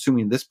issue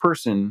assuming this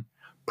person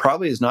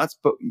probably has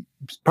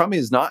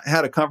not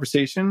had a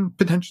conversation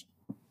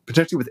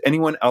potentially with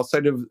anyone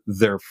outside of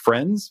their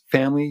friends,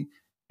 family,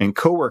 and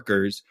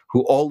coworkers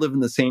who all live in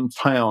the same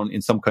town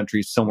in some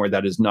country somewhere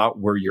that is not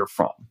where you're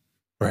from.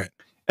 Right.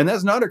 And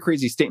that's not a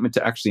crazy statement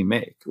to actually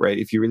make, right?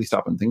 If you really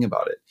stop and think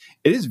about it.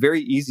 It is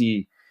very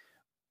easy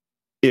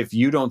if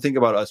you don't think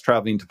about us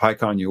traveling to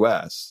PyCon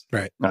US.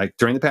 Right. Like,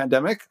 during the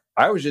pandemic,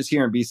 I was just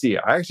here in BC.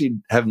 I actually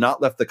have not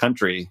left the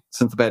country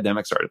since the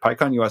pandemic started.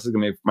 PyCon US is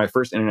going to be my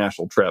first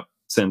international trip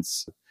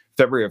since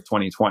February of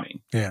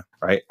 2020. Yeah.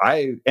 Right.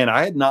 I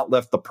had not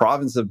left the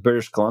province of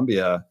British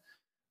Columbia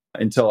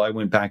until I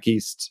went back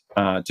east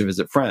to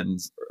visit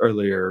friends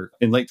earlier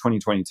in late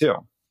 2022.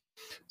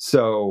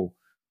 So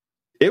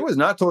it was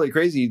not totally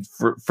crazy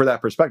for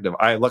that perspective.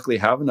 I luckily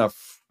have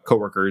enough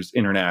coworkers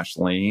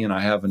internationally, and I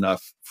have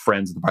enough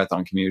friends in the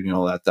Python community and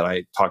all that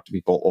I talk to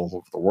people all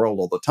over the world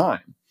all the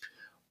time.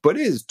 But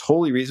it is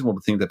totally reasonable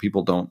to think that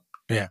people don't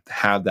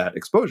have that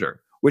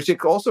exposure, which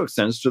it also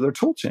extends to their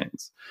tool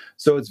chains.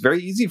 So it's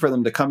very easy for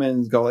them to come in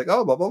and go like,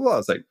 oh, blah, blah, blah.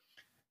 It's like,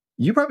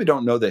 you probably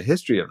don't know the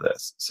history of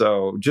this.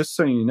 So just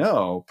so you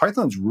know,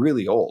 Python's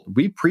really old.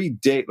 We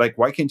predate, like,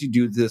 why can't you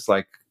do this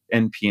like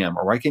NPM?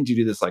 Or why can't you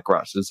do this like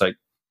Rust? It's like,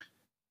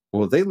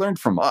 well, they learned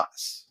from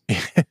us,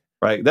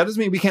 right? That doesn't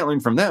mean we can't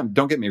learn from them.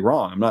 Don't get me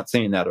wrong. I'm not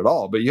saying that at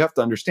all. But you have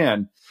to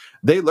understand,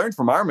 they learned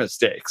from our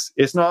mistakes.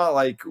 It's not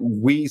like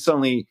we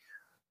suddenly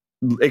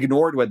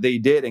ignored what they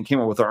did and came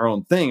up with our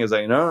own thing. It's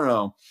like,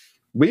 no.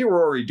 We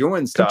were already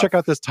doing stuff. Come check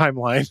out this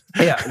timeline.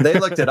 Yeah, they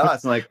looked at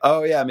us and like,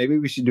 oh yeah, maybe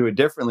we should do it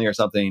differently or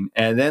something.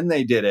 And then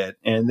they did it.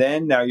 And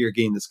then now you're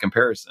getting this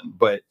comparison.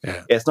 But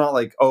it's not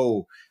like,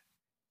 oh,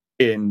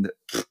 in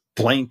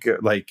blank,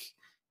 like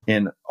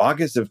in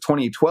August of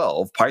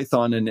 2012,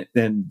 Python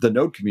and the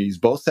Node communities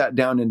both sat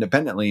down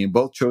independently and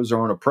both chose their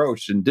own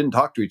approach and didn't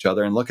talk to each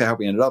other. And look at how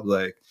we ended up.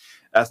 Like,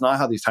 that's not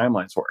how these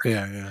timelines work.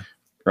 Yeah.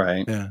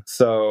 Right. Yeah.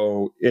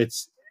 So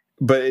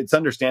but it's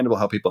understandable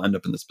how people end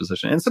up in this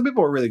position. And some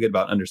people are really good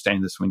about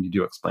understanding this when you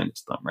do explain it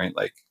to them, right?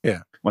 Like,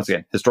 once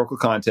again, historical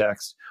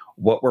context,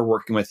 what we're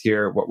working with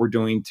here, what we're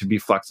doing to be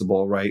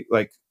flexible, right?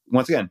 Like,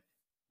 once again,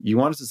 you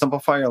want us to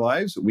simplify your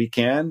lives? We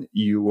can.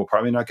 You will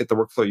probably not get the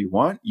workflow you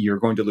want. You're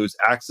going to lose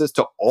access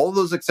to all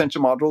those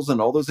extension modules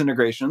and all those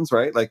integrations,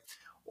 right? Like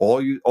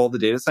all the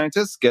data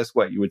scientists, guess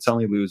what? You would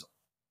suddenly lose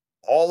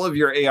all of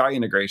your AI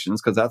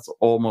integrations because that's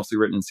all mostly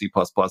written in C++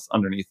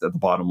 underneath at the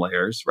bottom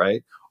layers,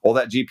 right? All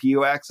that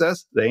GPU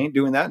access, they ain't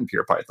doing that in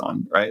pure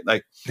Python, right?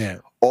 Like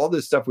all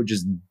this stuff would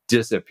just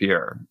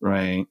disappear,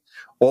 right?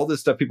 All this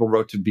stuff people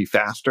wrote to be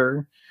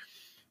faster.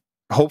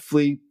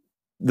 Hopefully,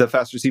 the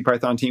faster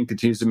CPython team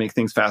continues to make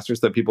things faster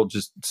so that people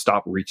just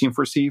stop reaching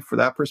for C for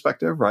that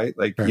perspective, right?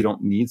 Like you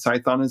don't need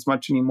Python as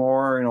much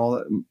anymore and all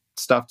that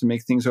stuff to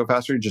make things go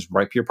faster. Just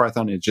write pure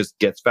Python. It just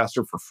gets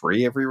faster for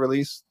free every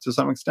release to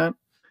some extent,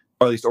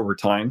 or at least over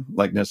time,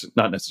 like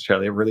not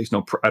necessarily every release.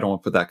 No, I don't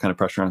want to put that kind of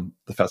pressure on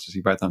the faster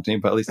CPython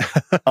team, but at least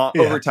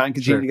over time,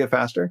 continue to get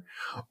faster.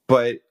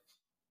 But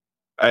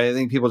I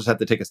think people just have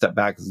to take a step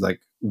back. It's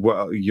like,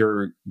 well,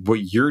 what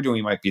you're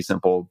doing might be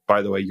simple.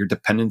 By the way, your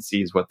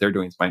dependencies, what they're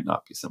doing might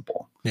not be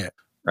simple. Yeah.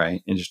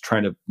 Right. And just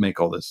trying to make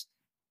all this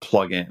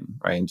plug in,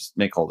 right? And just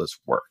make all this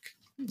work.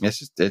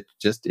 It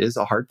just is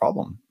a hard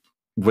problem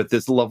with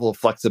this level of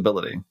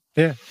flexibility.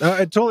 Yeah.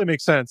 It totally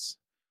makes sense.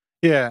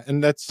 Yeah.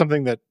 And that's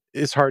something that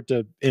is hard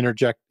to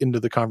interject into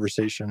the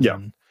conversation. Yeah.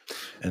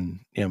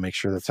 And make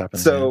sure that's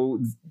happening. So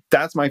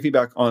that's my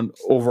feedback on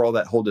overall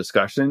that whole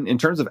discussion. In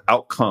terms of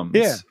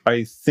outcomes,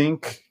 I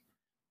think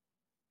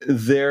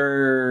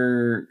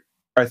everyone's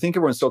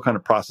still kind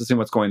of processing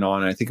what's going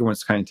on. And I think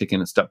everyone's kind of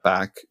taking a step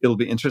back. It'll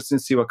be interesting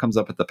to see what comes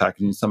up at the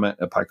packaging summit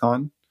at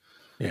PyCon.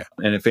 Yeah.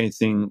 And if any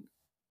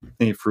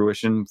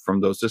fruition from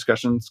those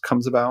discussions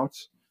comes about.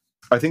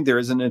 I think there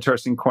is an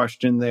interesting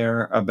question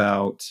there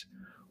about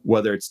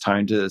whether it's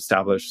time to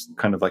establish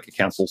kind of like a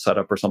cancel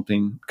setup or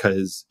something,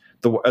 because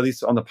at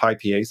least on the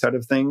PyPA side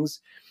of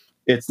things,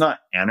 it's not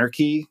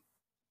anarchy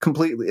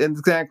completely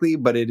exactly,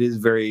 but it is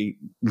very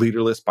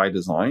leaderless by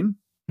design,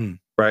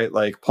 right?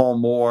 Like Paul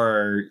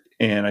Moore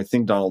and I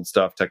think Donald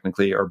Stuff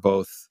technically are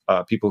both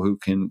people who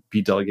can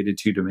be delegated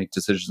to make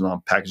decisions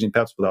on packaging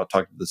PEPs without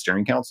talking to the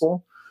steering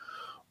council.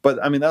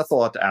 But I mean, that's a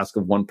lot to ask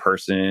of one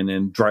person,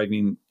 and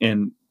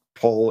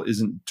Paul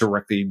isn't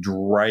directly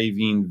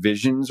driving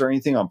visions or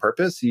anything on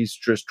purpose. He's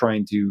just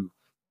trying to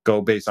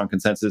go based on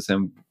consensus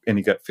and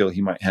any gut feel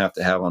he might have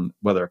to have on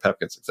whether a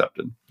PEP gets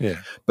accepted. Yeah.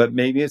 But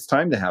maybe it's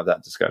time to have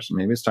that discussion.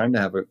 Maybe it's time to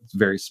have a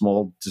very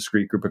small,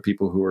 discrete group of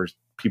people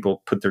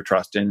people put their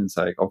trust in and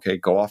say, like, okay,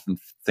 go off and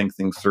think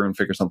things through and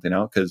figure something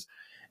out. Because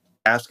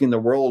asking the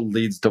world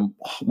leads to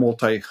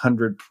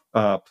multi-hundred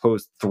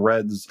post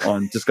threads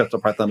on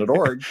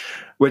discuss.python.org,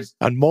 which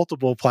on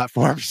multiple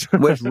platforms,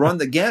 which run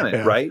the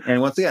gamut, right?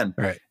 And once again,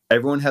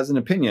 everyone has an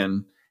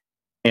opinion,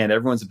 and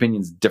everyone's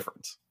opinion is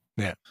different.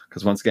 Yeah,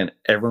 because once again,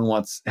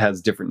 everyone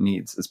has different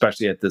needs,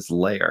 especially at this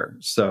layer.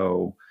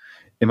 So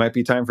it might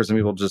be time for some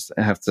people just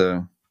have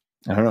to,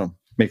 I don't know,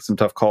 make some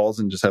tough calls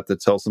and just have to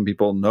tell some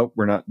people, nope,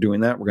 we're not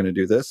doing that. We're going to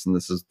do this, and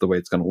this is the way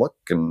it's going to look,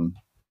 and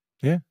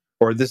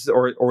or this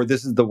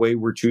is the way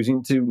we're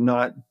choosing to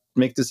not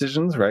make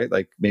decisions, right?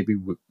 Like maybe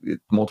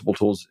multiple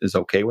tools is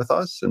okay with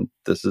us, and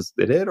this is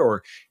it.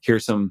 Or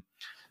here's some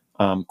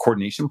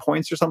coordination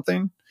points or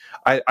something.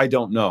 I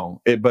don't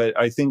know, but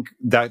I think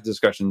that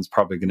discussion is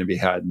probably going to be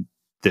had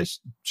this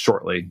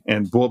shortly,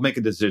 and we'll make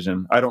a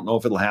decision. I don't know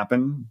if it'll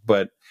happen,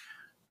 but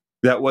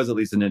that was at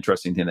least an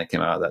interesting thing that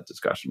came out of that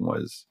discussion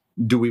was,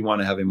 do we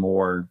want to have a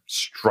more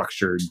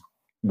structured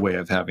way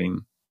of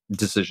having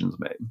decisions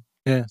made?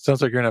 Yeah,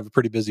 sounds like you're going to have a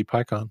pretty busy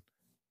PyCon.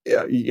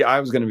 Yeah, I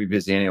was going to be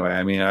busy anyway.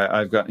 I mean,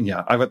 I've got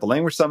the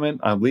language summit.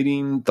 I'm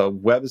leading the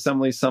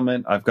WebAssembly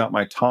summit. I've got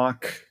my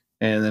talk,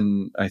 and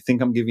then I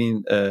think I'm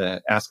giving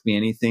Ask Me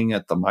Anything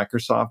at the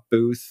Microsoft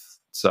booth.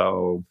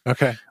 So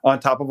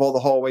on top of all the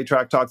hallway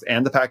track talks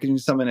and the packaging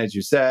summit, as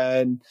you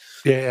said.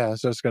 Yeah.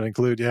 So it's going to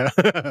include, yeah,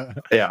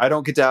 I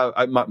don't get to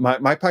have,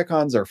 my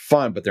PyCons are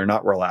fun, but they're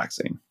not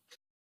relaxing.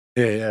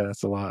 Yeah,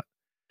 that's a lot.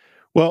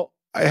 Well,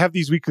 I have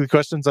these weekly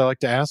questions I like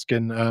to ask,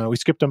 and we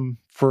skipped them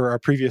for our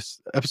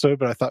previous episode,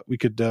 but I thought we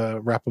could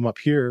wrap them up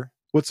here.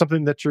 What's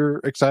something that you're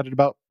excited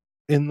about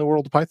in the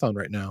world of Python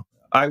right now?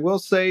 I will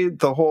say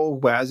the whole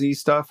WASI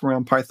stuff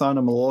around Python,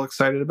 I'm a little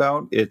excited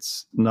about.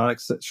 It's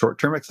not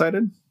short-term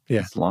excited. Yeah.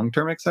 It's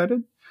long-term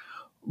excited.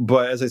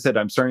 But as I said,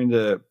 I'm starting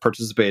to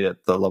participate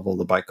at the level of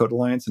the Bytecode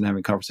Alliance and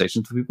having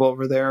conversations with people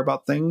over there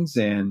about things.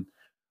 And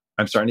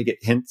I'm starting to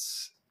get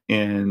hints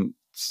and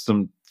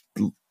some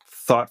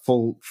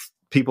thoughtful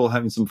people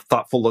having some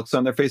thoughtful looks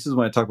on their faces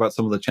when I talk about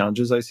some of the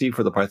challenges I see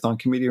for the Python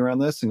community around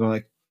this, and going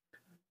like,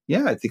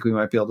 yeah, I think we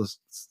might be able to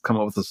come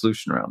up with a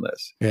solution around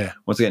this. Yeah.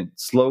 Once again,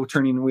 slow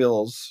turning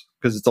wheels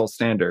because it's all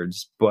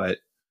standards, but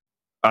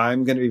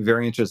I'm going to be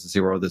very interested to see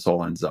where this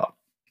all ends up.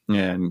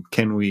 And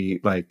can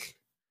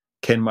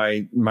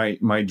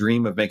my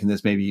dream of making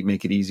this maybe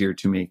make it easier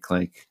to make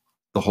like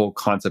the whole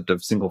concept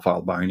of single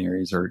file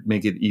binaries, or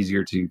make it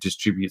easier to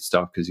distribute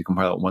stuff because you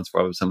compile it once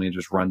for WebAssembly and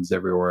just runs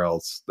everywhere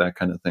else, that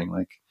kind of thing.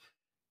 Like,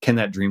 can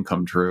that dream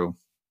come true?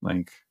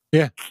 Like,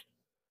 yeah,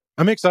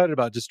 I'm excited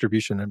about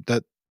distribution. And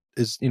that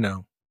is,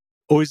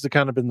 always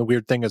kind of been the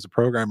weird thing as a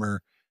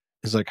programmer,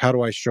 is like, how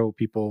do I show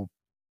people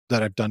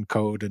that I've done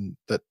code and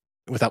that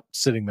without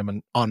sitting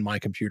them on my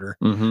computer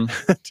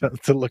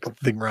to look at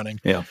the thing running.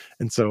 Yeah.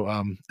 And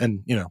so,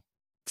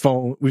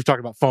 we've talked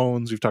about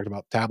phones, we've talked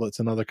about tablets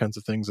and other kinds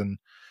of things, and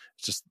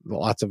it's just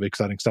lots of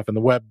exciting stuff. And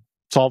the web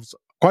solves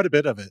quite a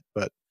bit of it,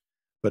 but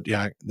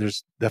yeah,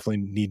 there's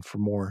definitely need for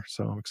more.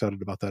 So I'm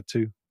excited about that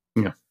too.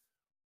 Yeah.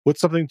 What's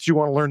something that you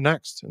want to learn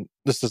next? And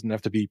this doesn't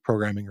have to be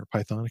programming or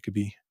Python. It could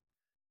be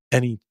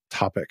any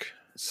topic.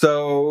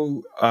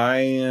 So I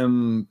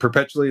am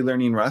perpetually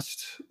learning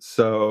Rust.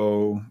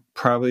 So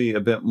probably a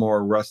bit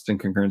more Rust and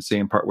concurrency.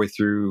 I'm partway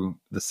through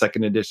the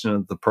second edition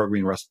of the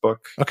Programming Rust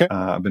book. Okay.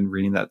 I've been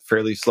reading that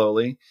fairly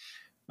slowly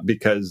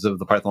because of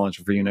the Python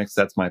launcher for Unix.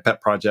 That's my pet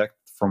project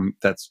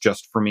that's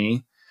just for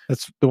me.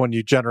 That's the one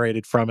you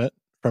generated from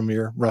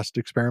your Rust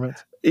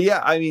experiment?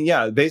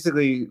 Yeah.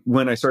 Basically,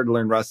 when I started to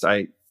learn Rust,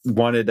 I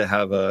wanted to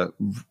have a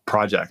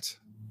project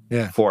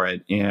for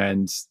it.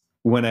 And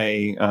when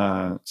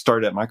I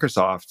started at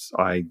Microsoft,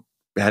 I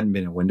hadn't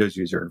been a Windows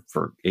user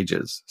for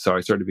ages. So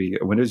I started to be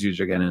a Windows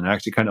user again, and I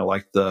actually kind of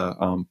liked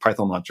the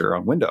Python launcher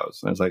on Windows.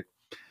 And I was like,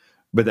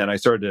 but then I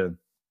started to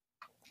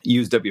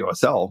use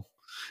WSL,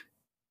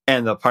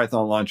 and the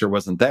Python launcher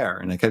wasn't there.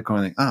 And I kept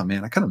going like, oh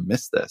man, I kind of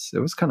missed this. It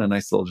was kind of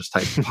nice little just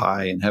type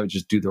Py and have it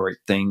just do the right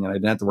thing. And I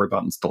didn't have to worry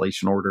about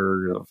installation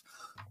order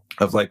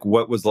of like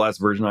what was the last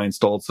version I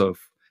installed. So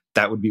if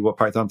that would be what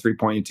Python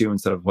 3.2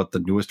 instead of what the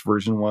newest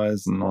version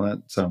was and all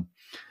that. So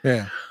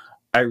yeah,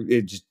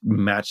 it just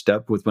matched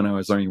up with when I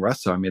was learning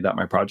Rust. So I made that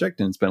my project,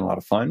 and it's been a lot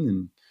of fun.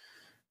 And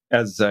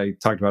as I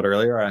talked about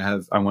earlier,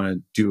 I want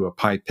to do a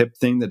PyPip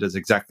thing that does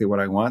exactly what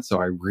I want.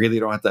 So I really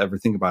don't have to ever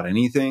think about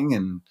anything.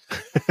 And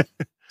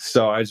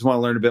so I just want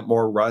to learn a bit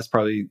more Rust,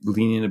 probably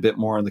leaning a bit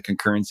more on the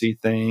concurrency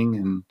thing,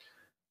 and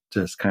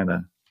just kind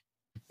of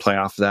play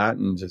off that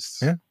and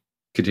just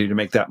continue to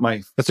make that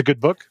my... That's a good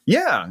book.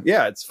 Yeah.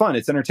 It's fun.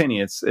 It's entertaining.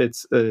 It's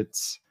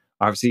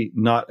obviously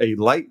not a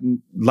light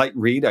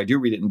read. I do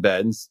read it in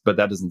bed, but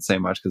that doesn't say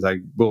much because I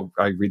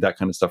read that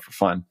kind of stuff for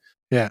fun.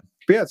 Yeah.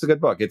 But yeah, it's a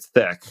good book. It's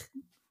thick.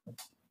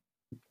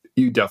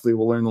 You definitely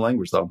will learn the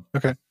language though.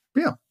 Okay.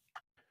 Yeah.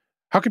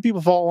 How can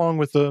people follow along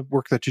with the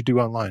work that you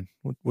do online?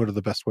 What are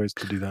the best ways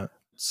to do that?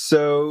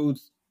 So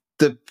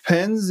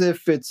depends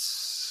if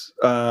it's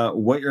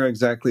what you're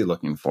exactly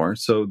looking for.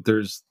 So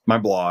there's my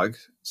blog,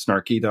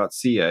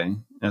 snarky.ca,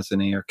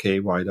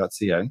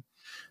 snarky.ca.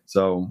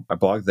 So I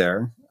blog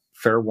there.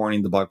 Fair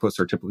warning, the blog posts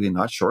are typically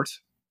not short,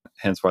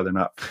 hence why they're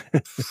not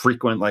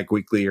frequent like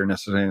weekly or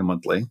necessarily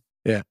monthly.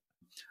 Yeah.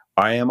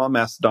 I am on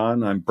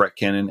Mastodon. I'm Brett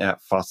Cannon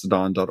at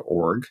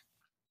fossadon.org.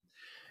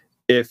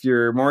 If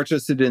you're more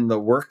interested in the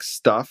work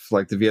stuff,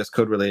 like the VS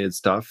Code related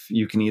stuff,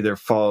 you can either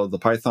follow the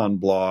Python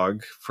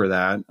blog for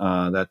that.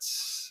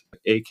 That's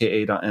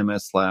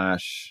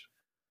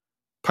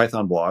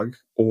aka.ms/Python blog,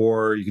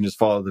 or you can just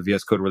follow the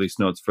VS Code release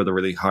notes for the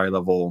really high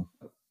level,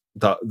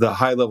 the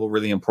high level,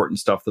 really important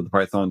stuff that the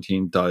Python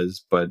team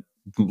does, but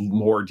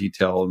more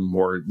detail and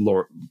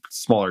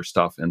smaller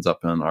stuff ends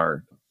up in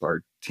our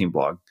team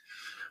blog.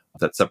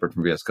 That's separate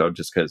from VS Code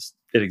just because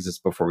it exists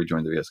before we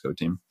joined the VS Code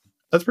team.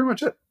 That's pretty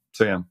much it.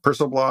 So yeah,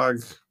 personal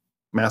blog,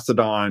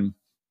 Mastodon,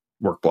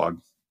 work blog.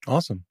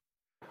 Awesome.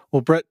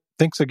 Well, Brett,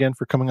 thanks again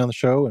for coming on the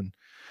show and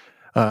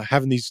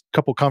having these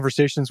couple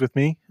conversations with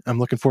me. I'm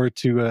looking forward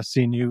to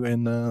seeing you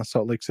in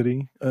Salt Lake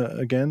City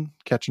again,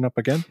 catching up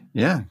again.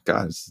 Yeah,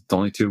 God, it's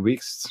only 2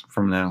 weeks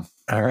from now.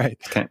 All right.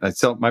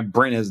 My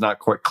brain has not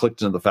quite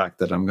clicked into the fact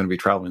that I'm going to be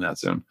traveling that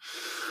soon.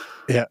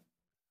 Yeah.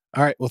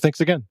 All right. Well, thanks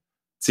again.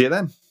 See you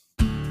then.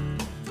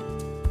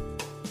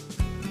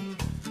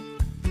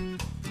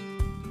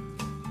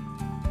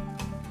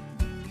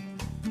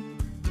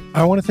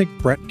 I want to thank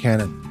Brett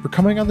Cannon for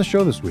coming on the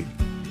show this week.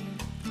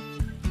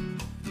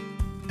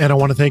 And I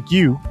want to thank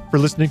you for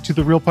listening to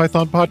the Real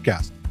Python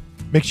podcast.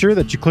 Make sure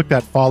that you click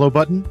that follow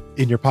button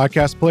in your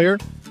podcast player.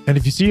 And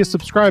if you see a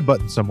subscribe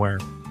button somewhere,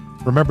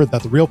 remember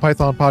that the Real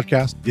Python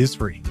podcast is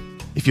free.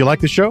 If you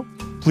like the show,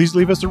 please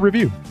leave us a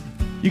review.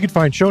 You can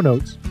find show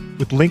notes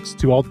with links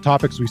to all the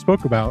topics we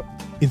spoke about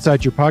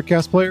inside your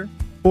podcast player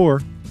or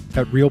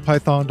at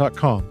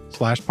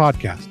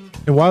realpython.com/podcast.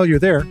 And while you're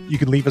there, you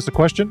can leave us a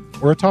question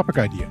or a topic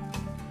idea.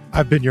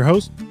 I've been your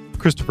host,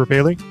 Christopher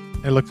Bailey,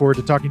 and I look forward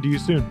to talking to you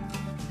soon.